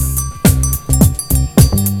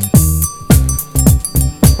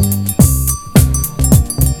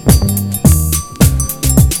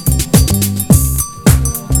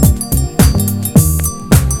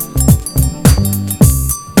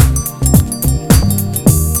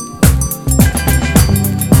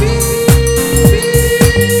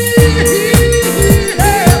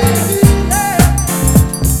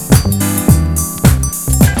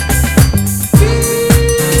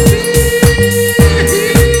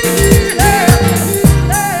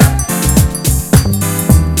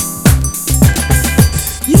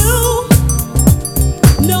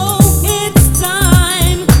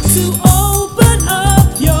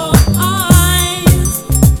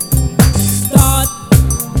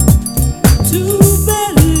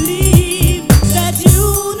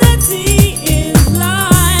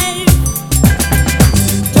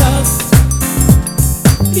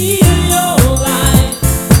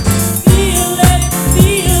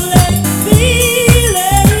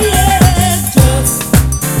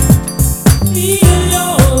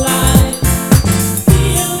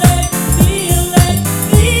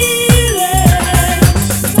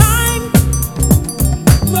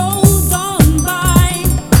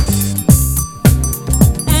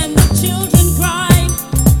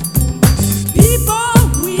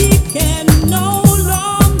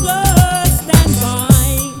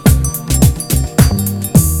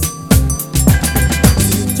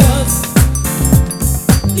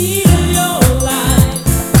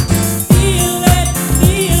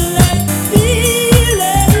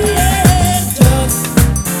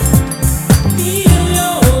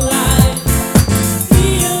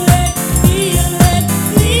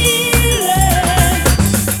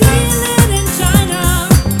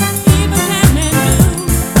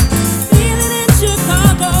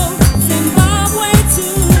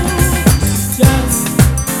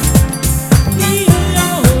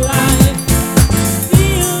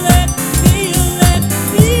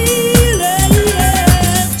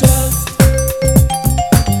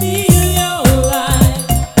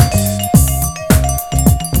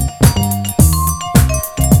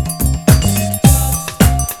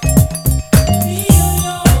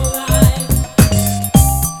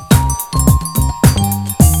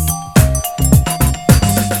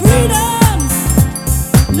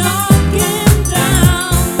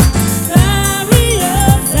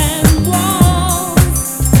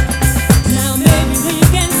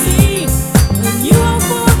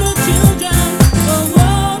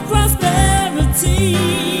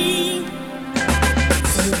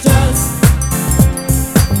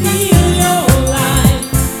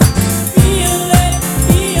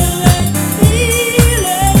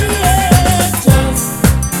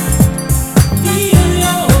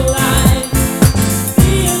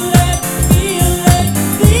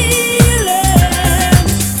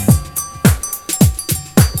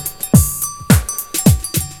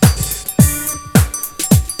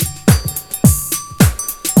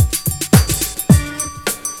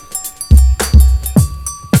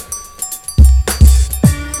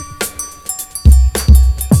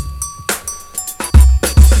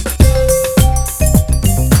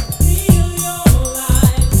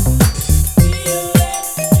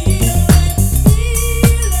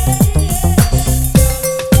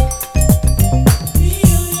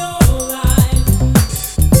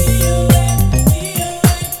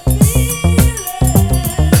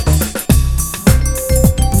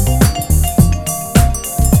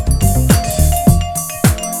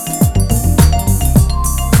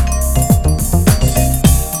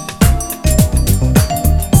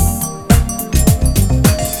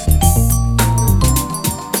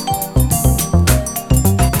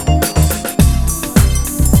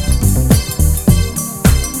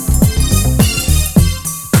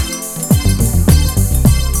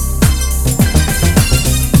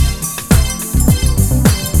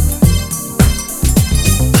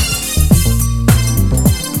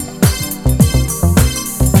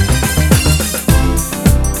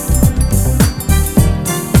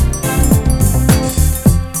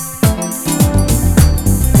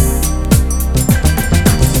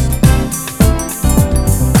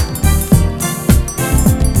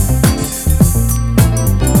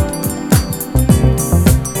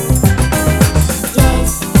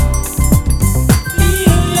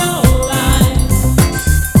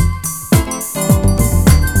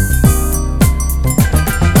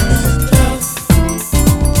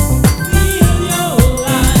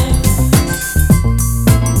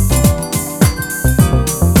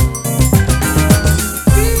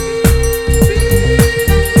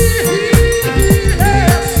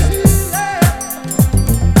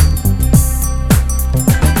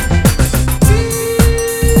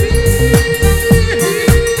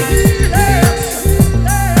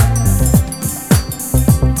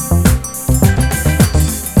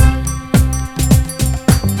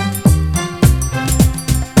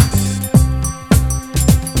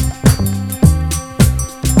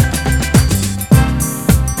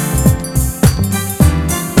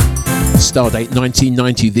 Stardate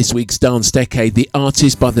 1990, this week's dance decade, the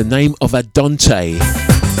artist by the name of Adonte,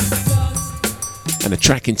 and a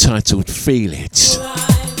track entitled Feel It.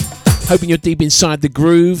 Hoping you're deep inside the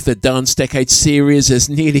groove. The Dance Decade series has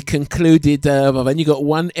nearly concluded. I've only got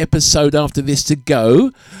one episode after this to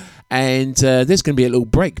go. And there's going to be a little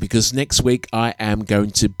break because next week I am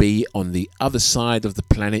going to be on the other side of the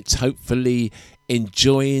planet, hopefully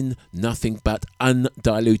enjoying nothing but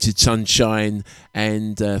undiluted sunshine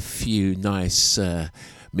and a few nice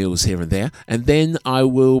meals here and there. And then I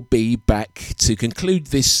will be back to conclude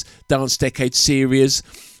this Dance Decade series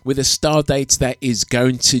with a star date that is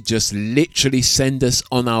going to just literally send us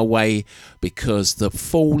on our way, because the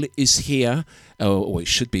fall is here, or it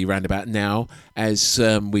should be round about now, as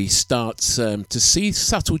we start to see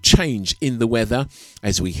subtle change in the weather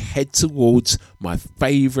as we head towards my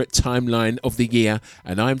favourite timeline of the year.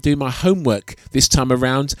 And I'm doing my homework this time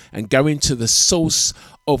around and going to the source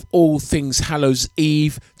of all things Hallows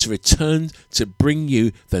Eve to return to bring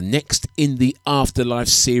you the next In the Afterlife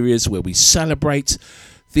series, where we celebrate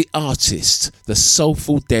the artist, the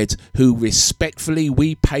Soulful Dead, who respectfully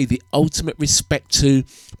we pay the ultimate respect to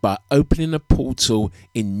by opening a portal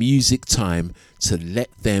in music time to let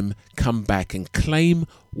them come back and claim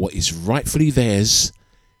what is rightfully theirs,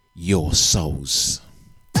 your souls.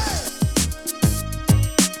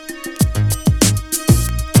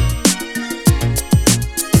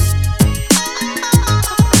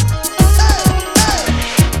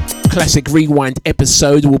 Classic Rewind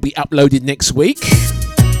episode will be uploaded next week.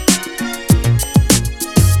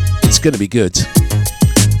 It's going to be good.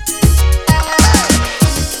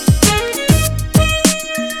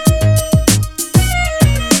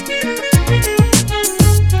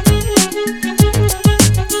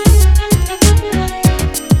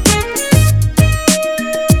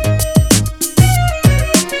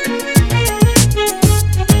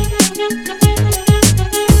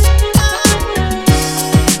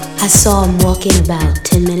 I saw him walking about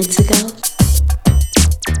 10 minutes ago.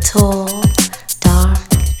 Tall, dark,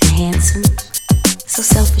 and handsome. So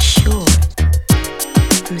self-assured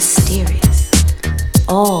and mysterious.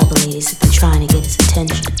 All the ladies have been trying to get his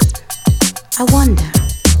attention. I wonder,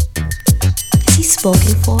 is he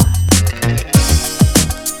spoken for?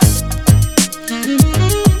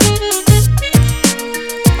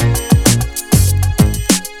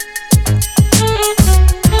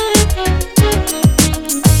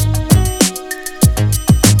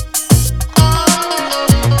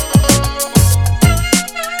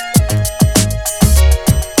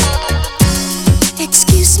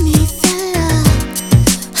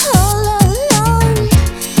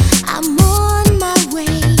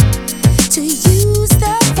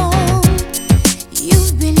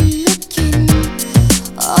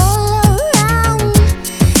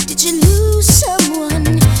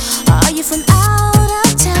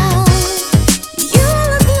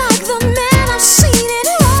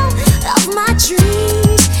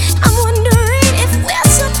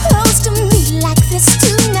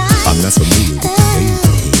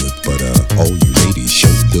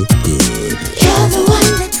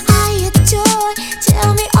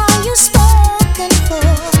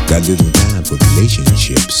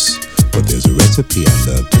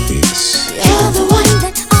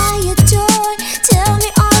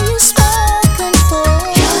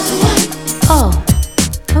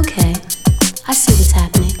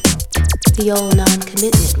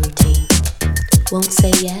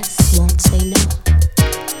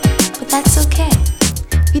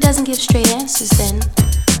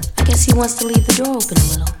 Wants to leave the door open a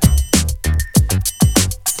little.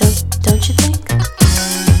 Don't you think?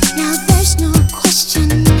 Now there's no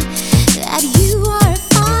question that you are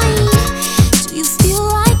fine. Do you feel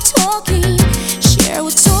like talking? Share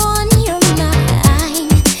what's on your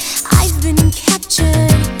mind. I've been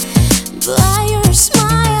captured by your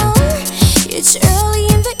smile. It's early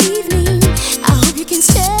in the evening. I hope you can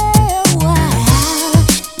stay a while.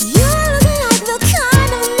 You look like the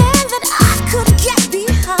kind of man that I could get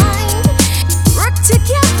behind.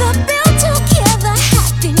 Together, build together,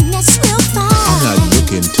 happiness will find. I'm not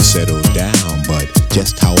looking to settle down, but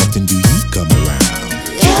just how often do you come around?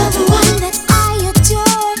 You're the one that I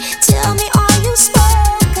adore. Tell me, are you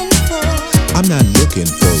spoken for? I'm not looking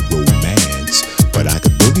for romance, but I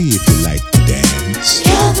could boogie if you like to dance.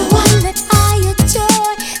 You're the one that I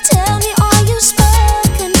adore. Tell me, are you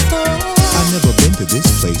spoken for? I've never been to this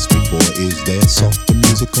place before. Is there softer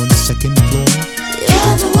music on the second floor?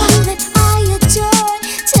 You're the one that I adore.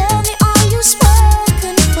 Tell me, are you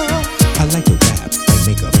spoken for? I like to rap and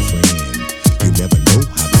make a friend. You never know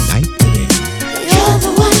how the night could end. You're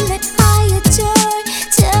the one that I adore.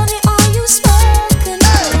 Tell me, are you spoken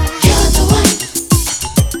for? You're the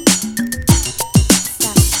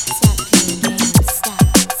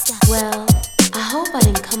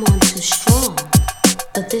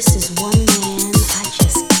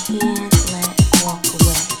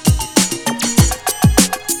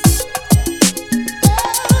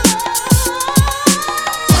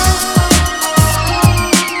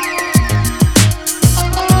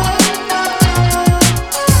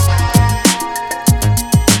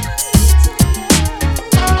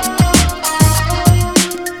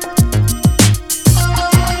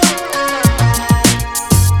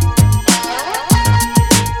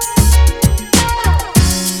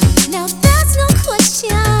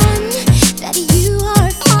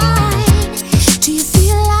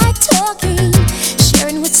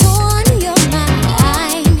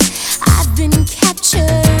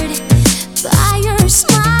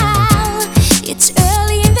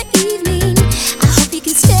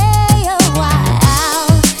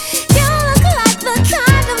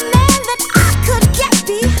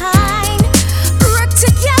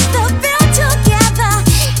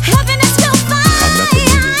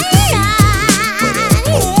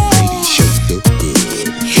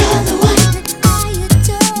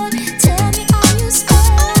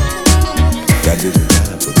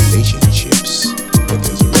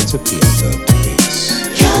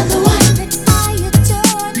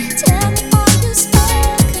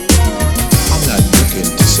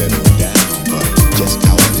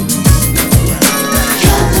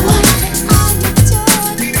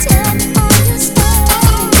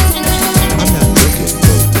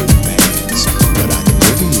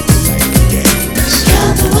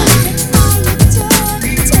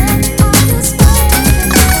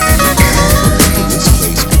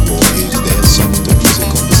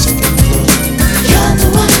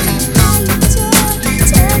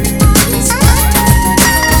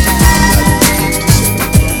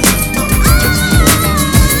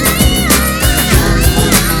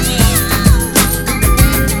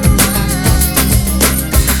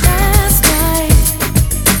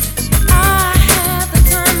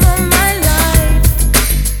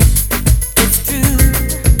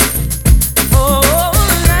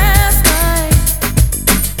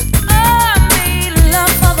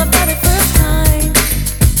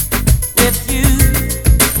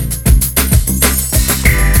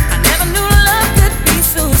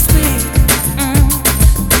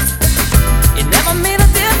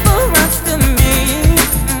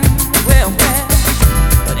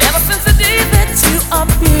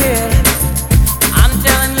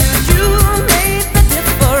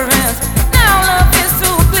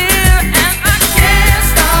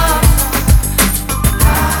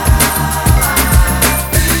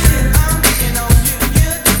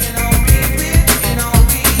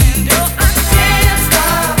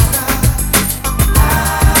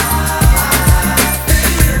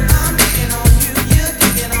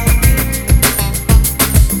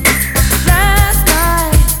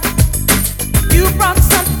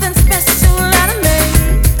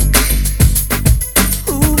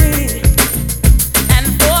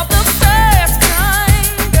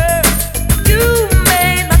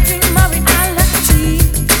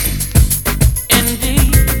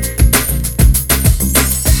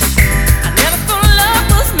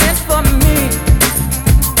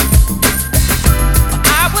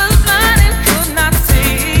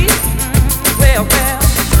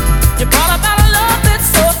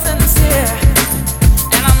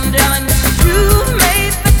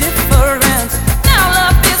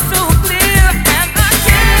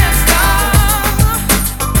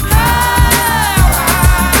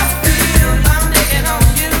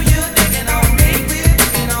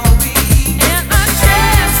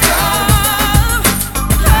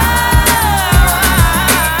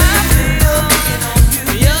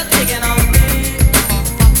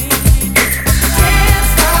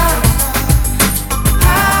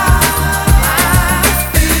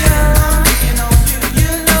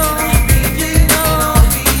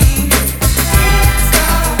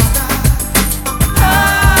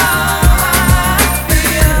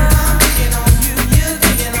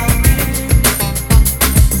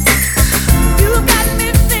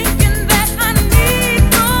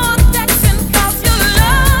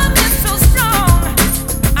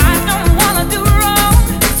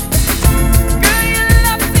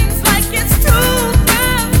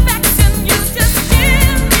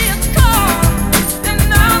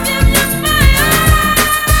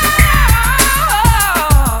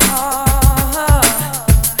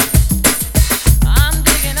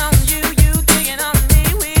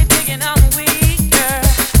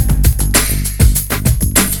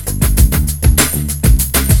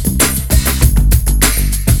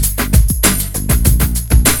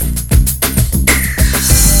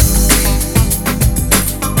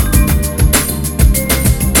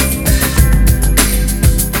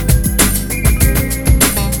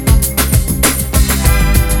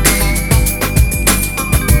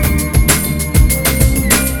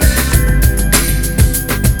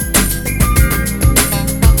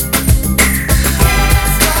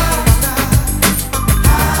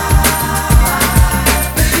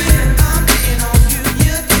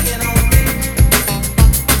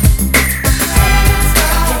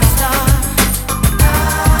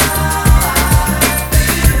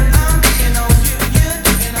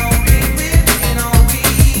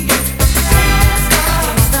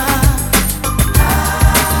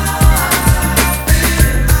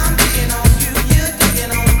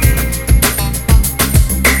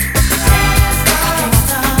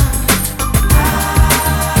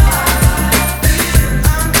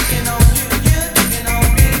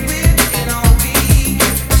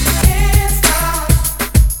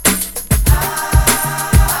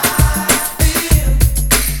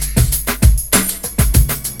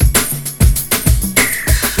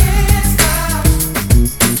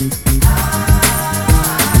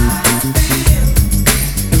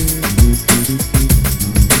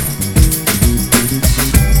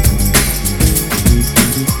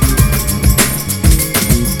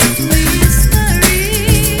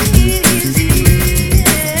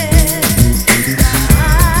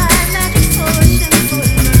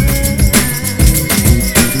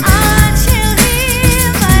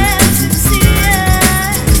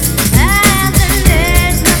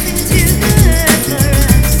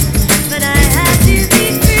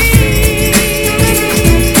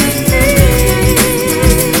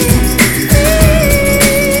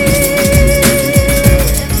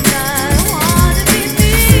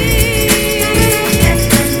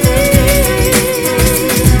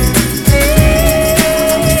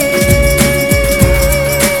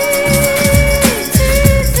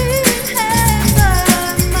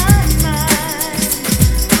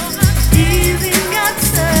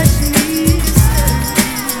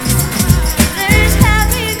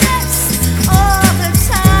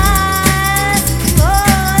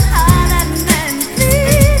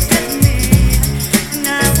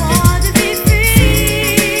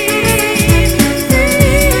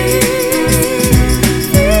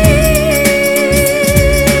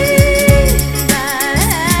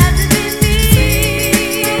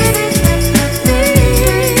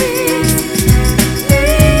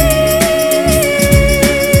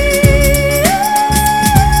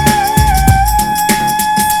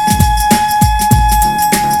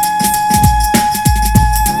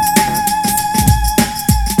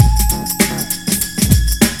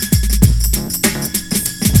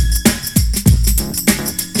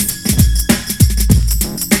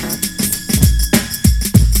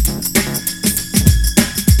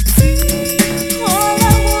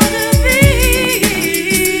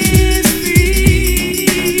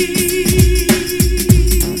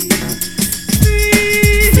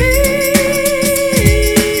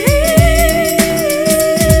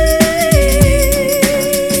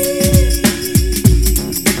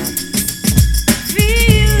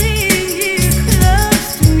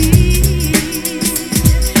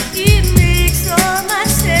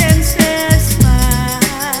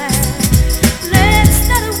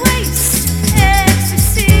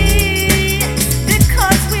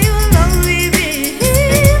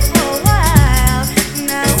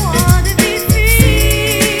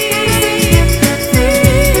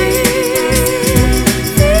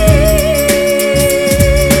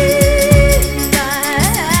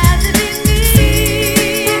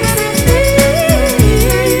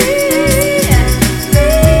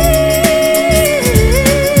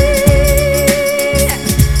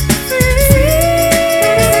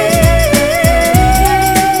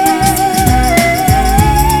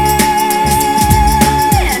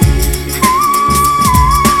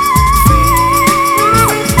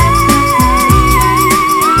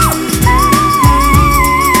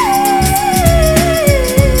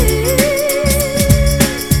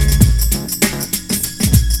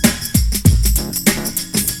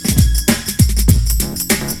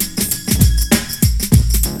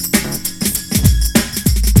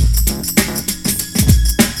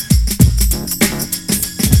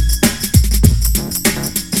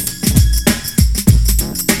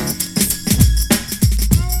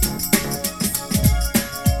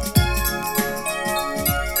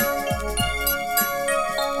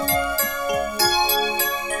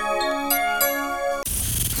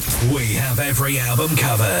every album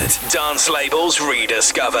covered. Dance labels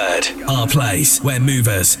rediscovered. Our place where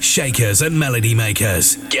movers, shakers, and melody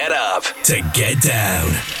makers get up to get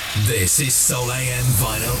down. This is Soul AM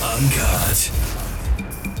Vinyl Uncut.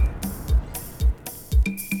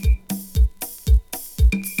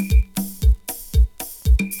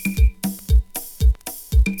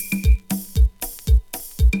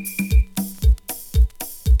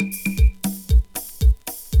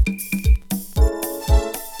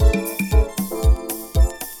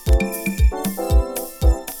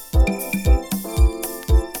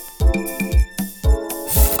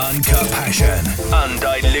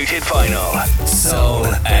 Undiluted vinyl. Soul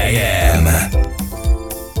AM.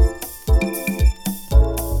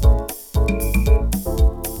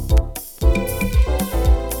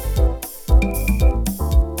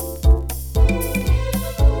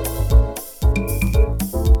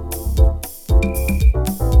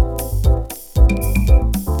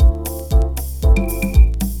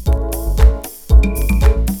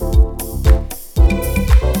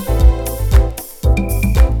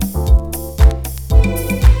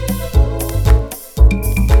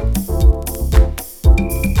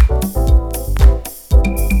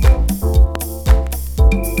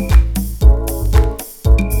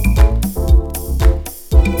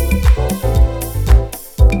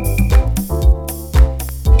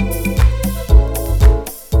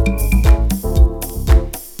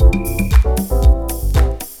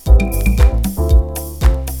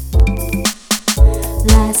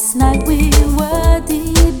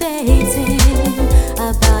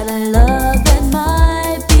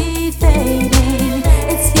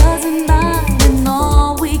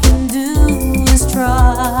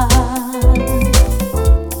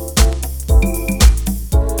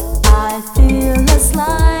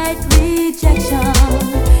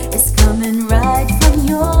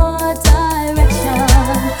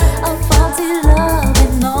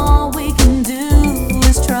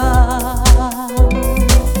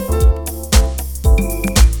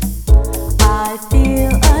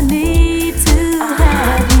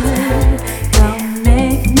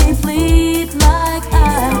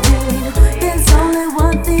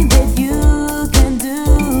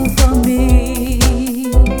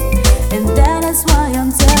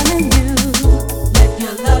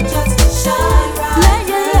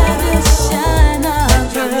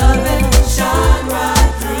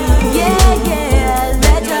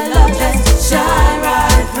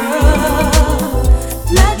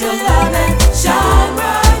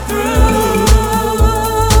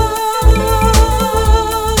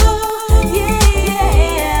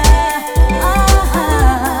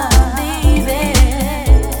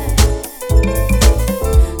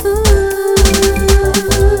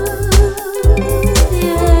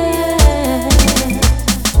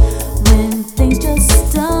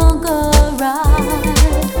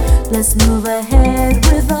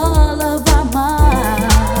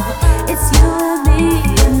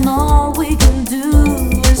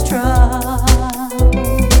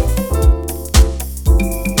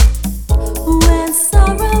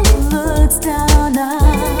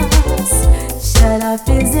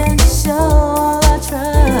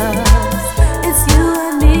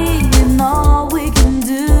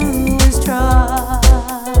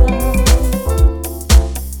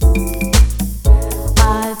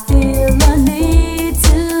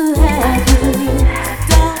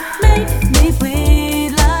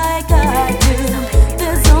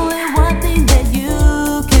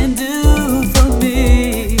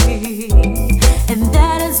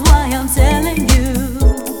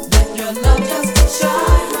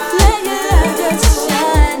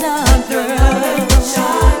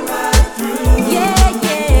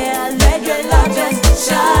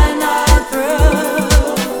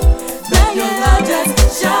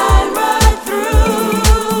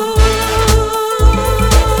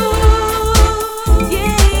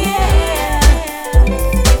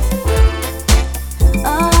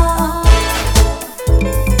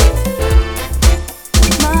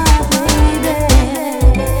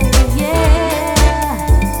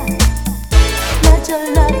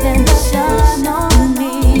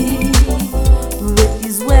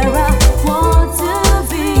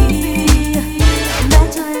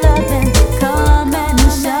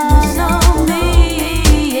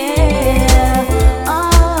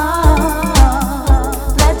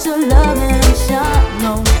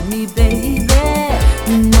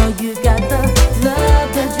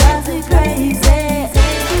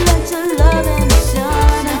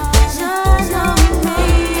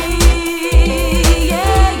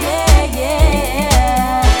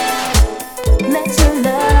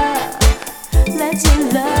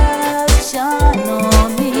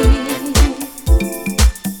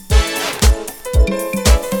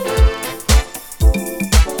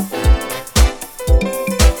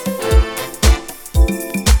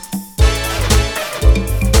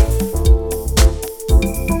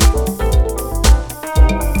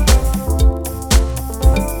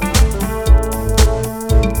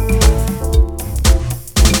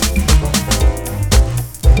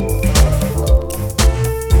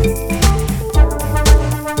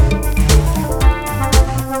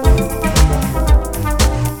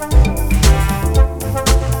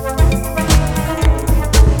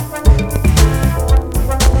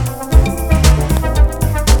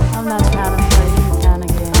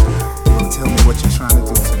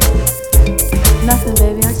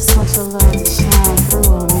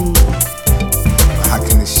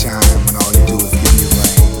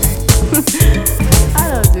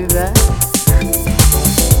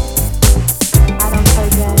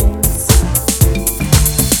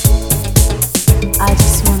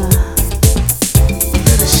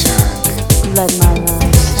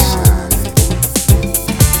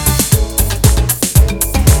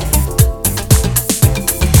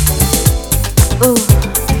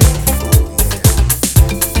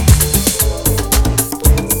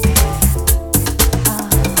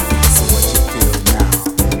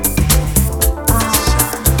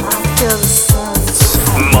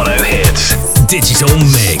 digital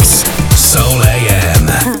mix. Soul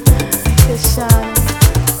AM.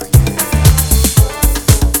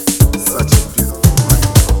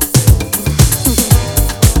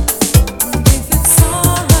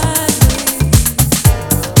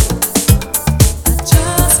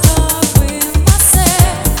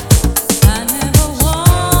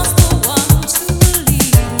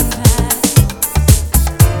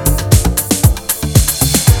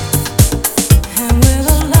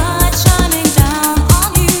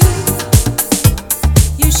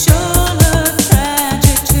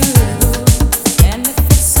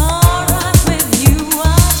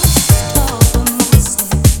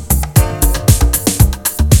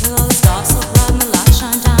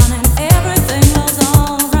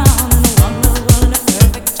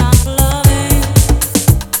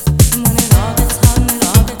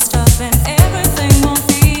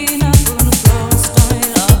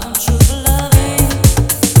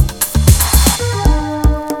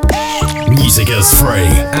 As free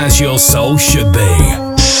as your soul should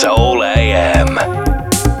be. Soul AM.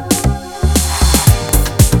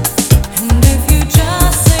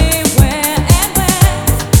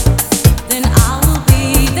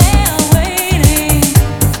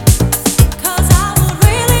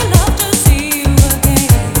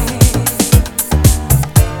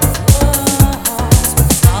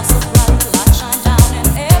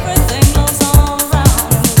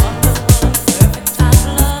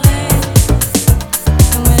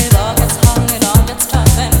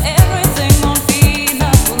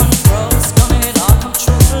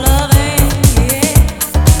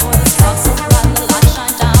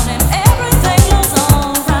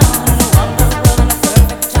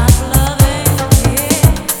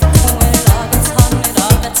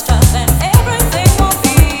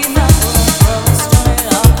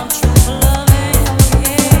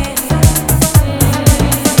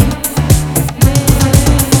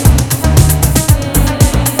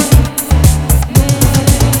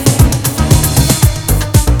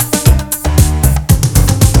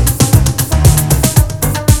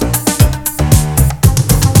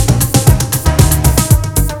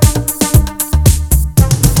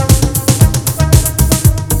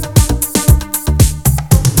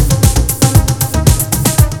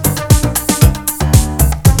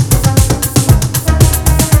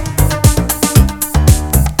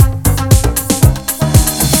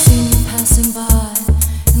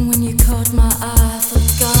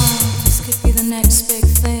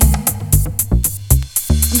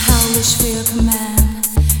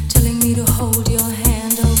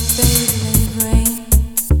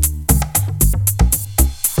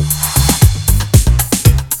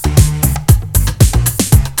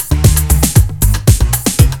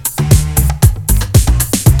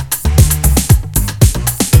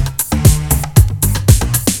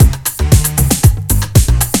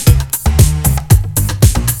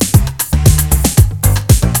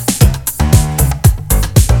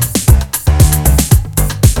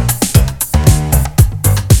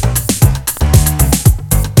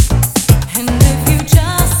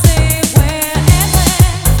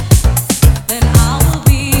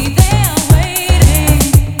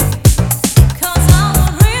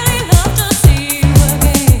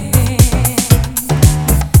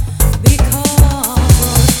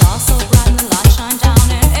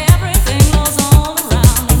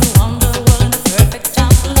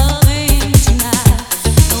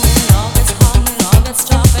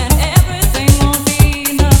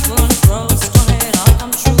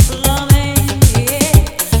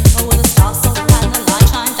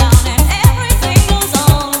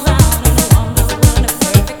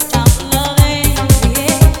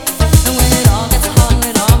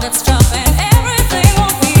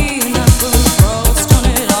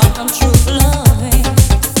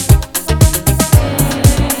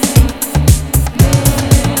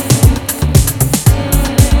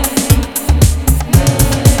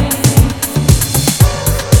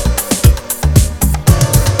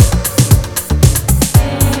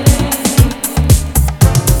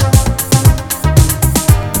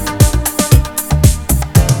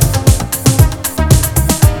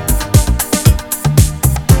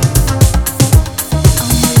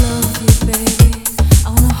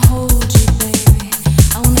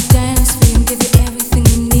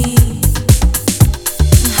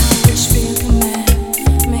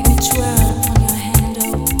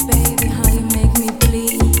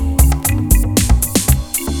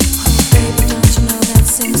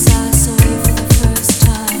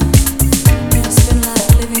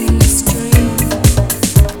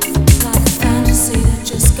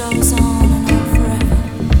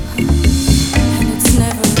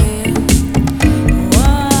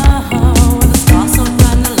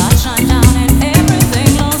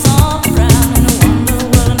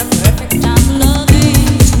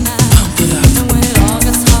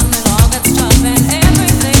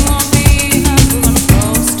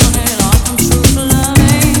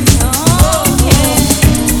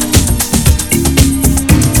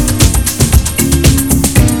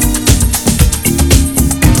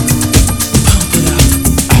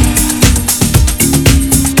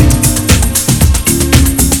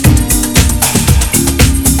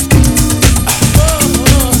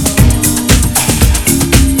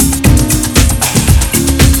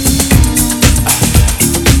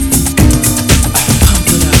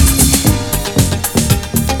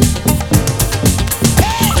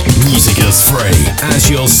 free, as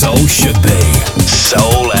your soul should be.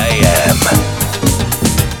 Soul AM.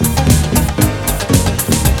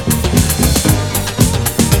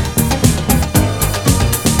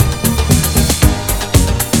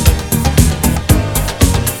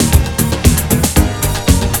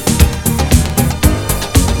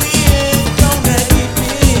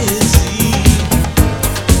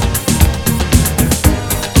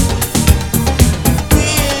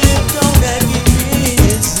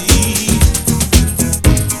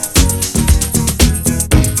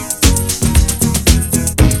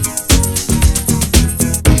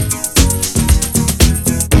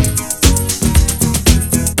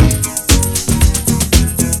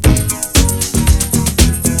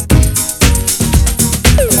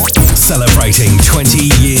 Celebrating 20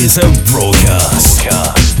 years of broadcast.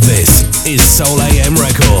 This is Soul AM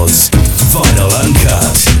Records, Vinyl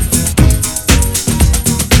Uncut.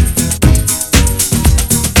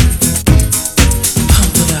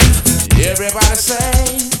 Everybody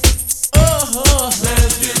say, oh,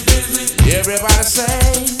 let's get busy. Everybody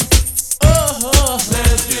say, oh,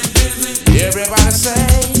 let's get busy. Everybody say,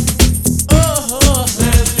 oh,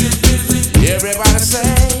 let's get busy. Everybody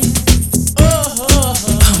say, oh,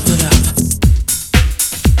 pump it up.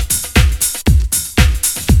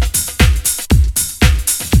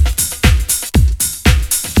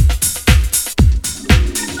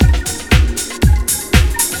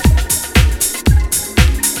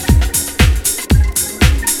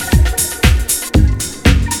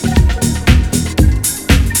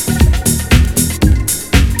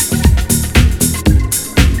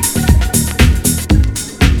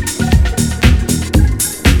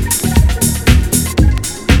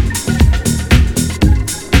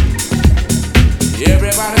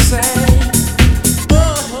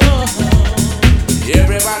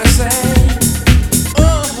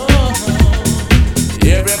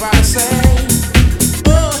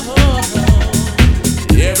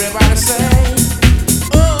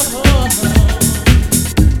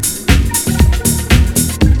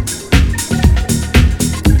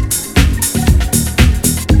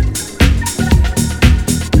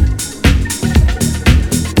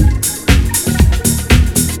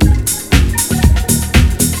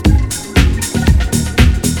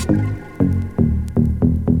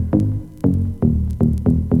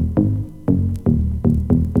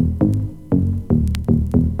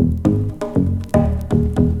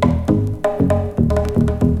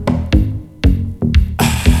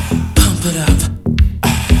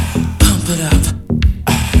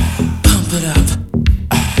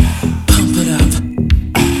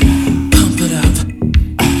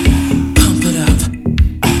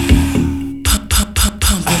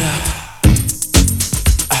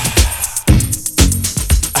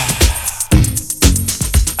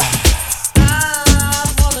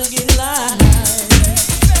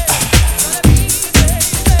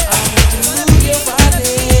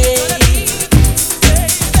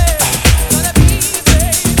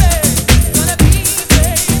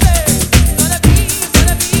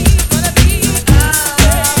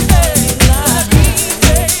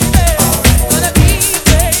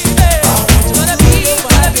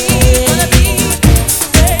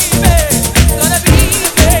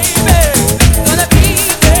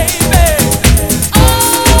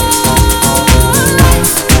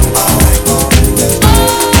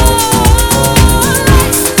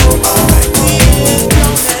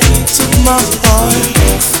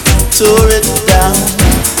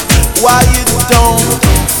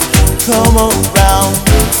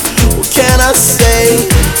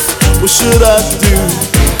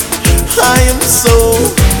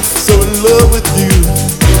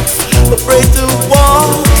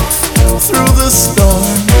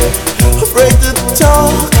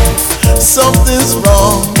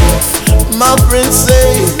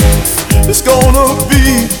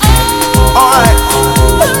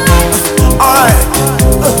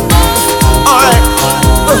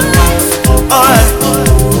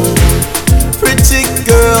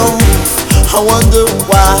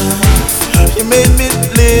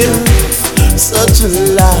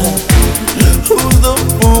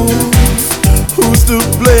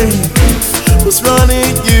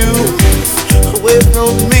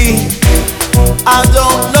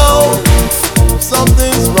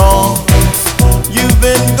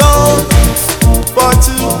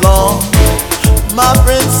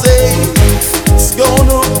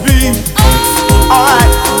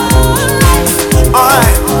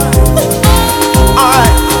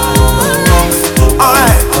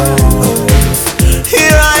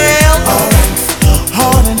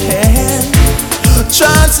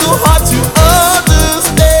 Trying so hard to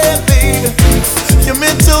understand, baby, your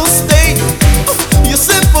mental state.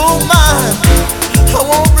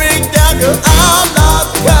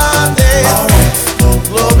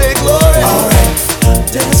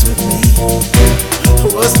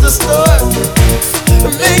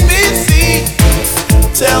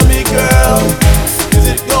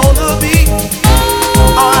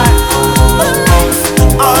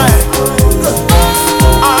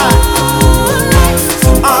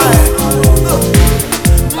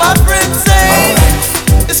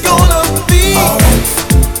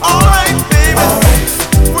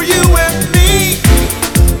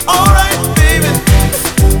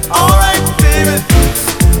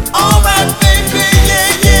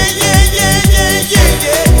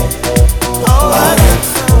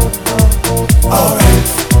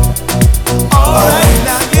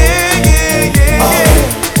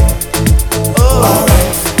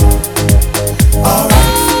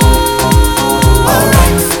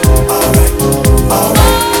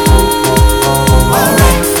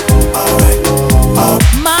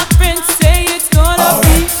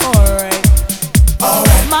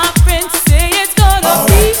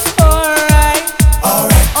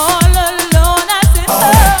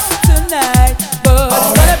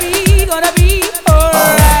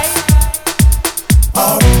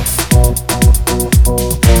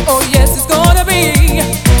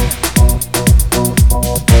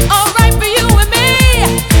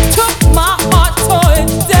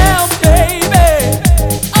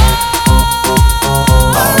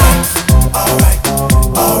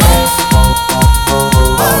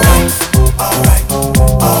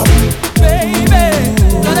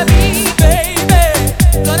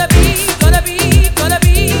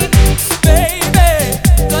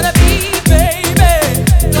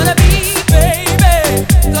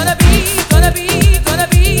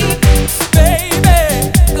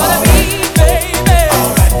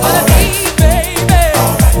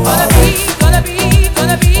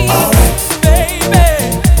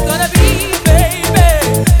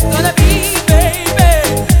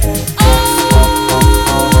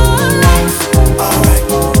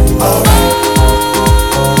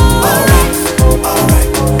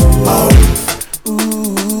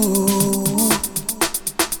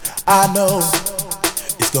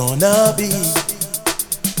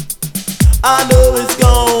 I know it's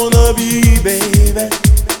gonna be, baby,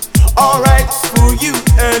 alright for you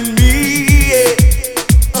and me. Yeah.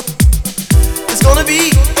 It's gonna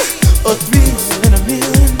be a thrill in a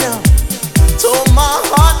million now. To my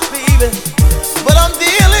heart, baby, but I'm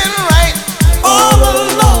feeling right all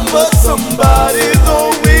alone. But somebody's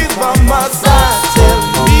always by my side,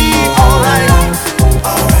 telling me alright,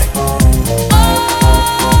 alright.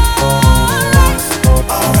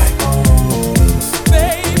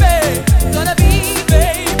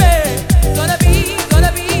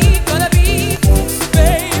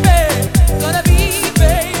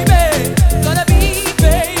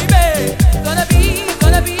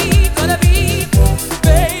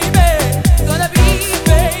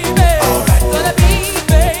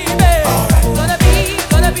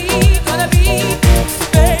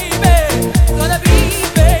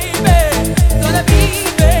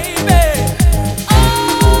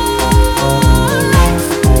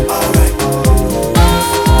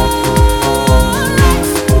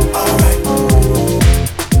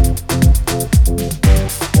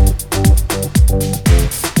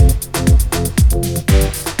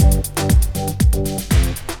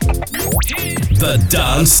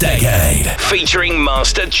 Dance Decade, featuring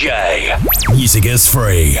Master J. Music is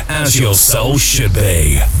free, as your soul should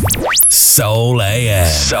be. Soul AM.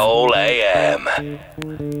 Soul AM.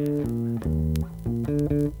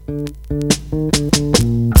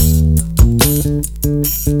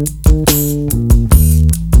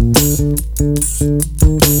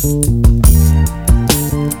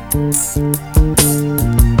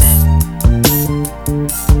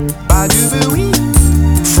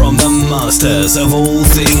 From the masters of all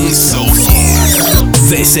things soulful,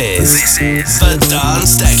 this is the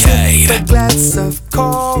Dance Decade. A glass of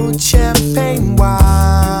cold champagne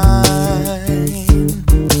wine,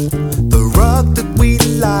 the rug that we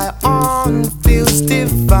lie on feels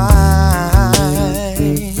divine,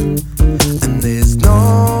 and there's no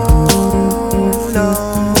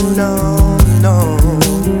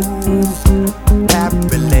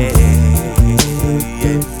happily,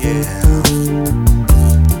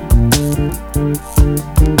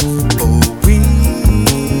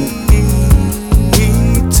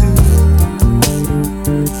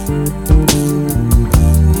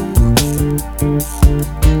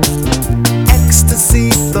 ecstasy,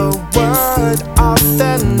 the word of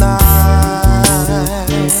the night,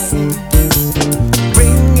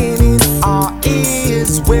 ringing in our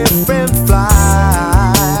ears, we're in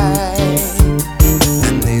flight,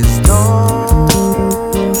 and there's no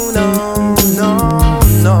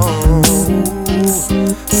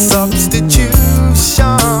substitution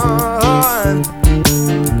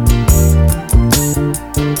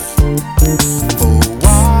for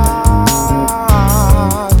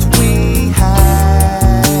what we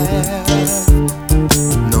have.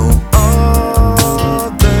 No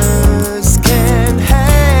others can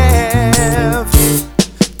have.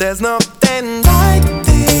 There's nothing like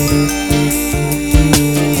this.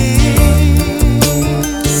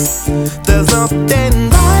 There's nothing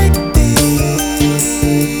like this.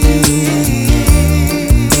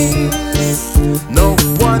 No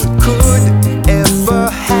one could ever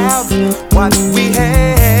have what we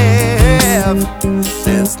have.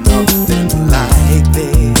 There's nothing like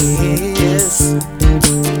this.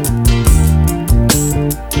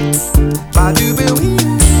 Ba-do-ba-wee.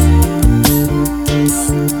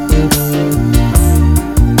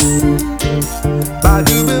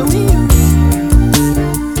 Ba-do-ba-wee.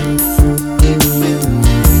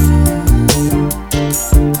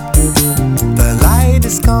 The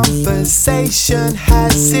lightest conversation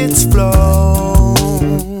has its flow.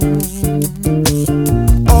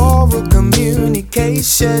 Oral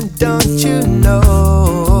communication, don't you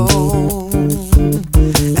know?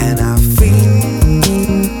 And I feel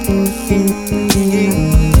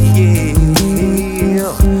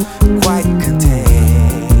quite content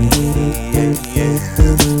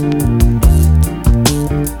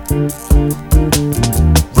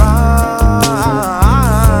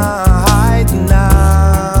right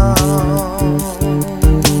now.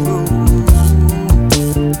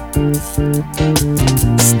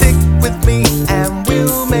 Stick with me and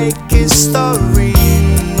we'll make history.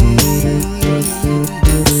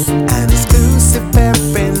 An exclusive pair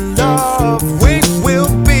in love we will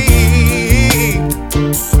be.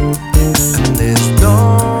 And there's no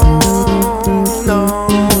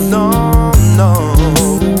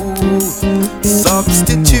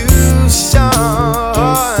substitution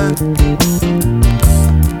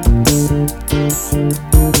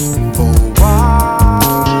for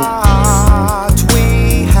what we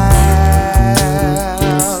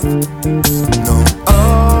have. No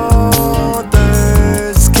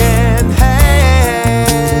others can have.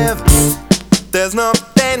 There's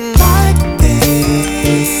nothing like this.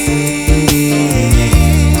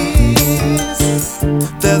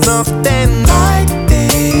 There's nothing like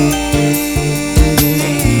this.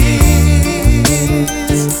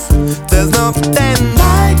 There's nothing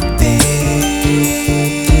like this.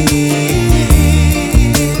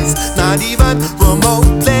 Not even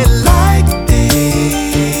remotely like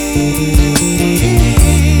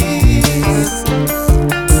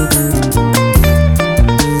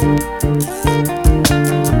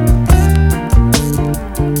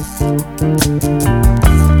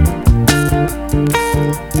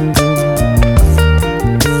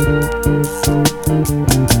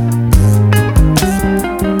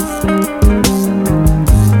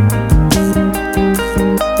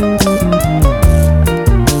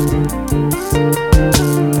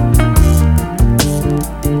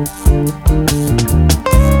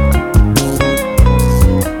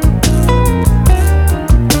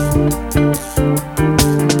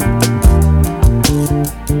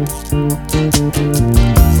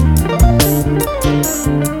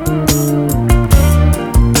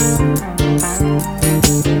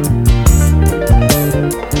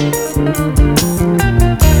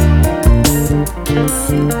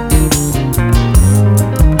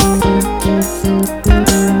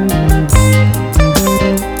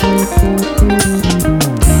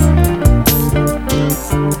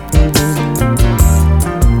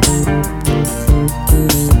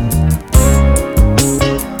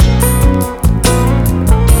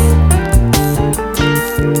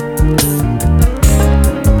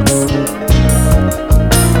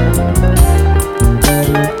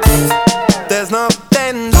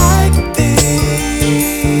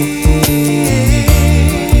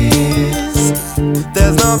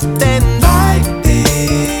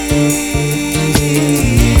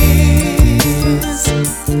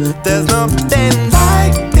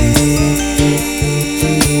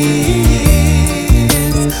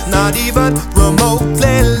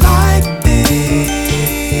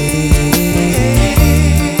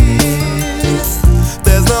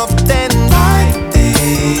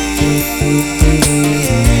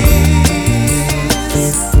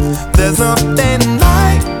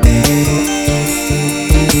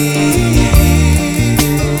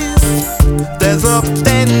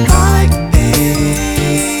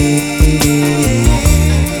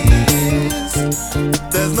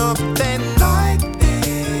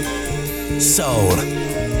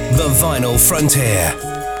Frontier.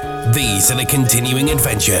 These are the continuing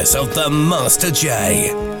adventures of the Master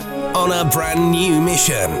J on a brand new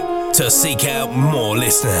mission to seek out more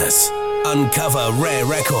listeners, uncover rare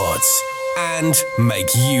records, and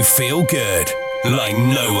make you feel good like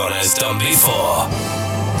no one has done before.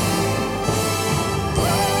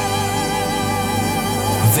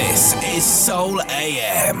 This is Soul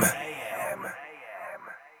AM.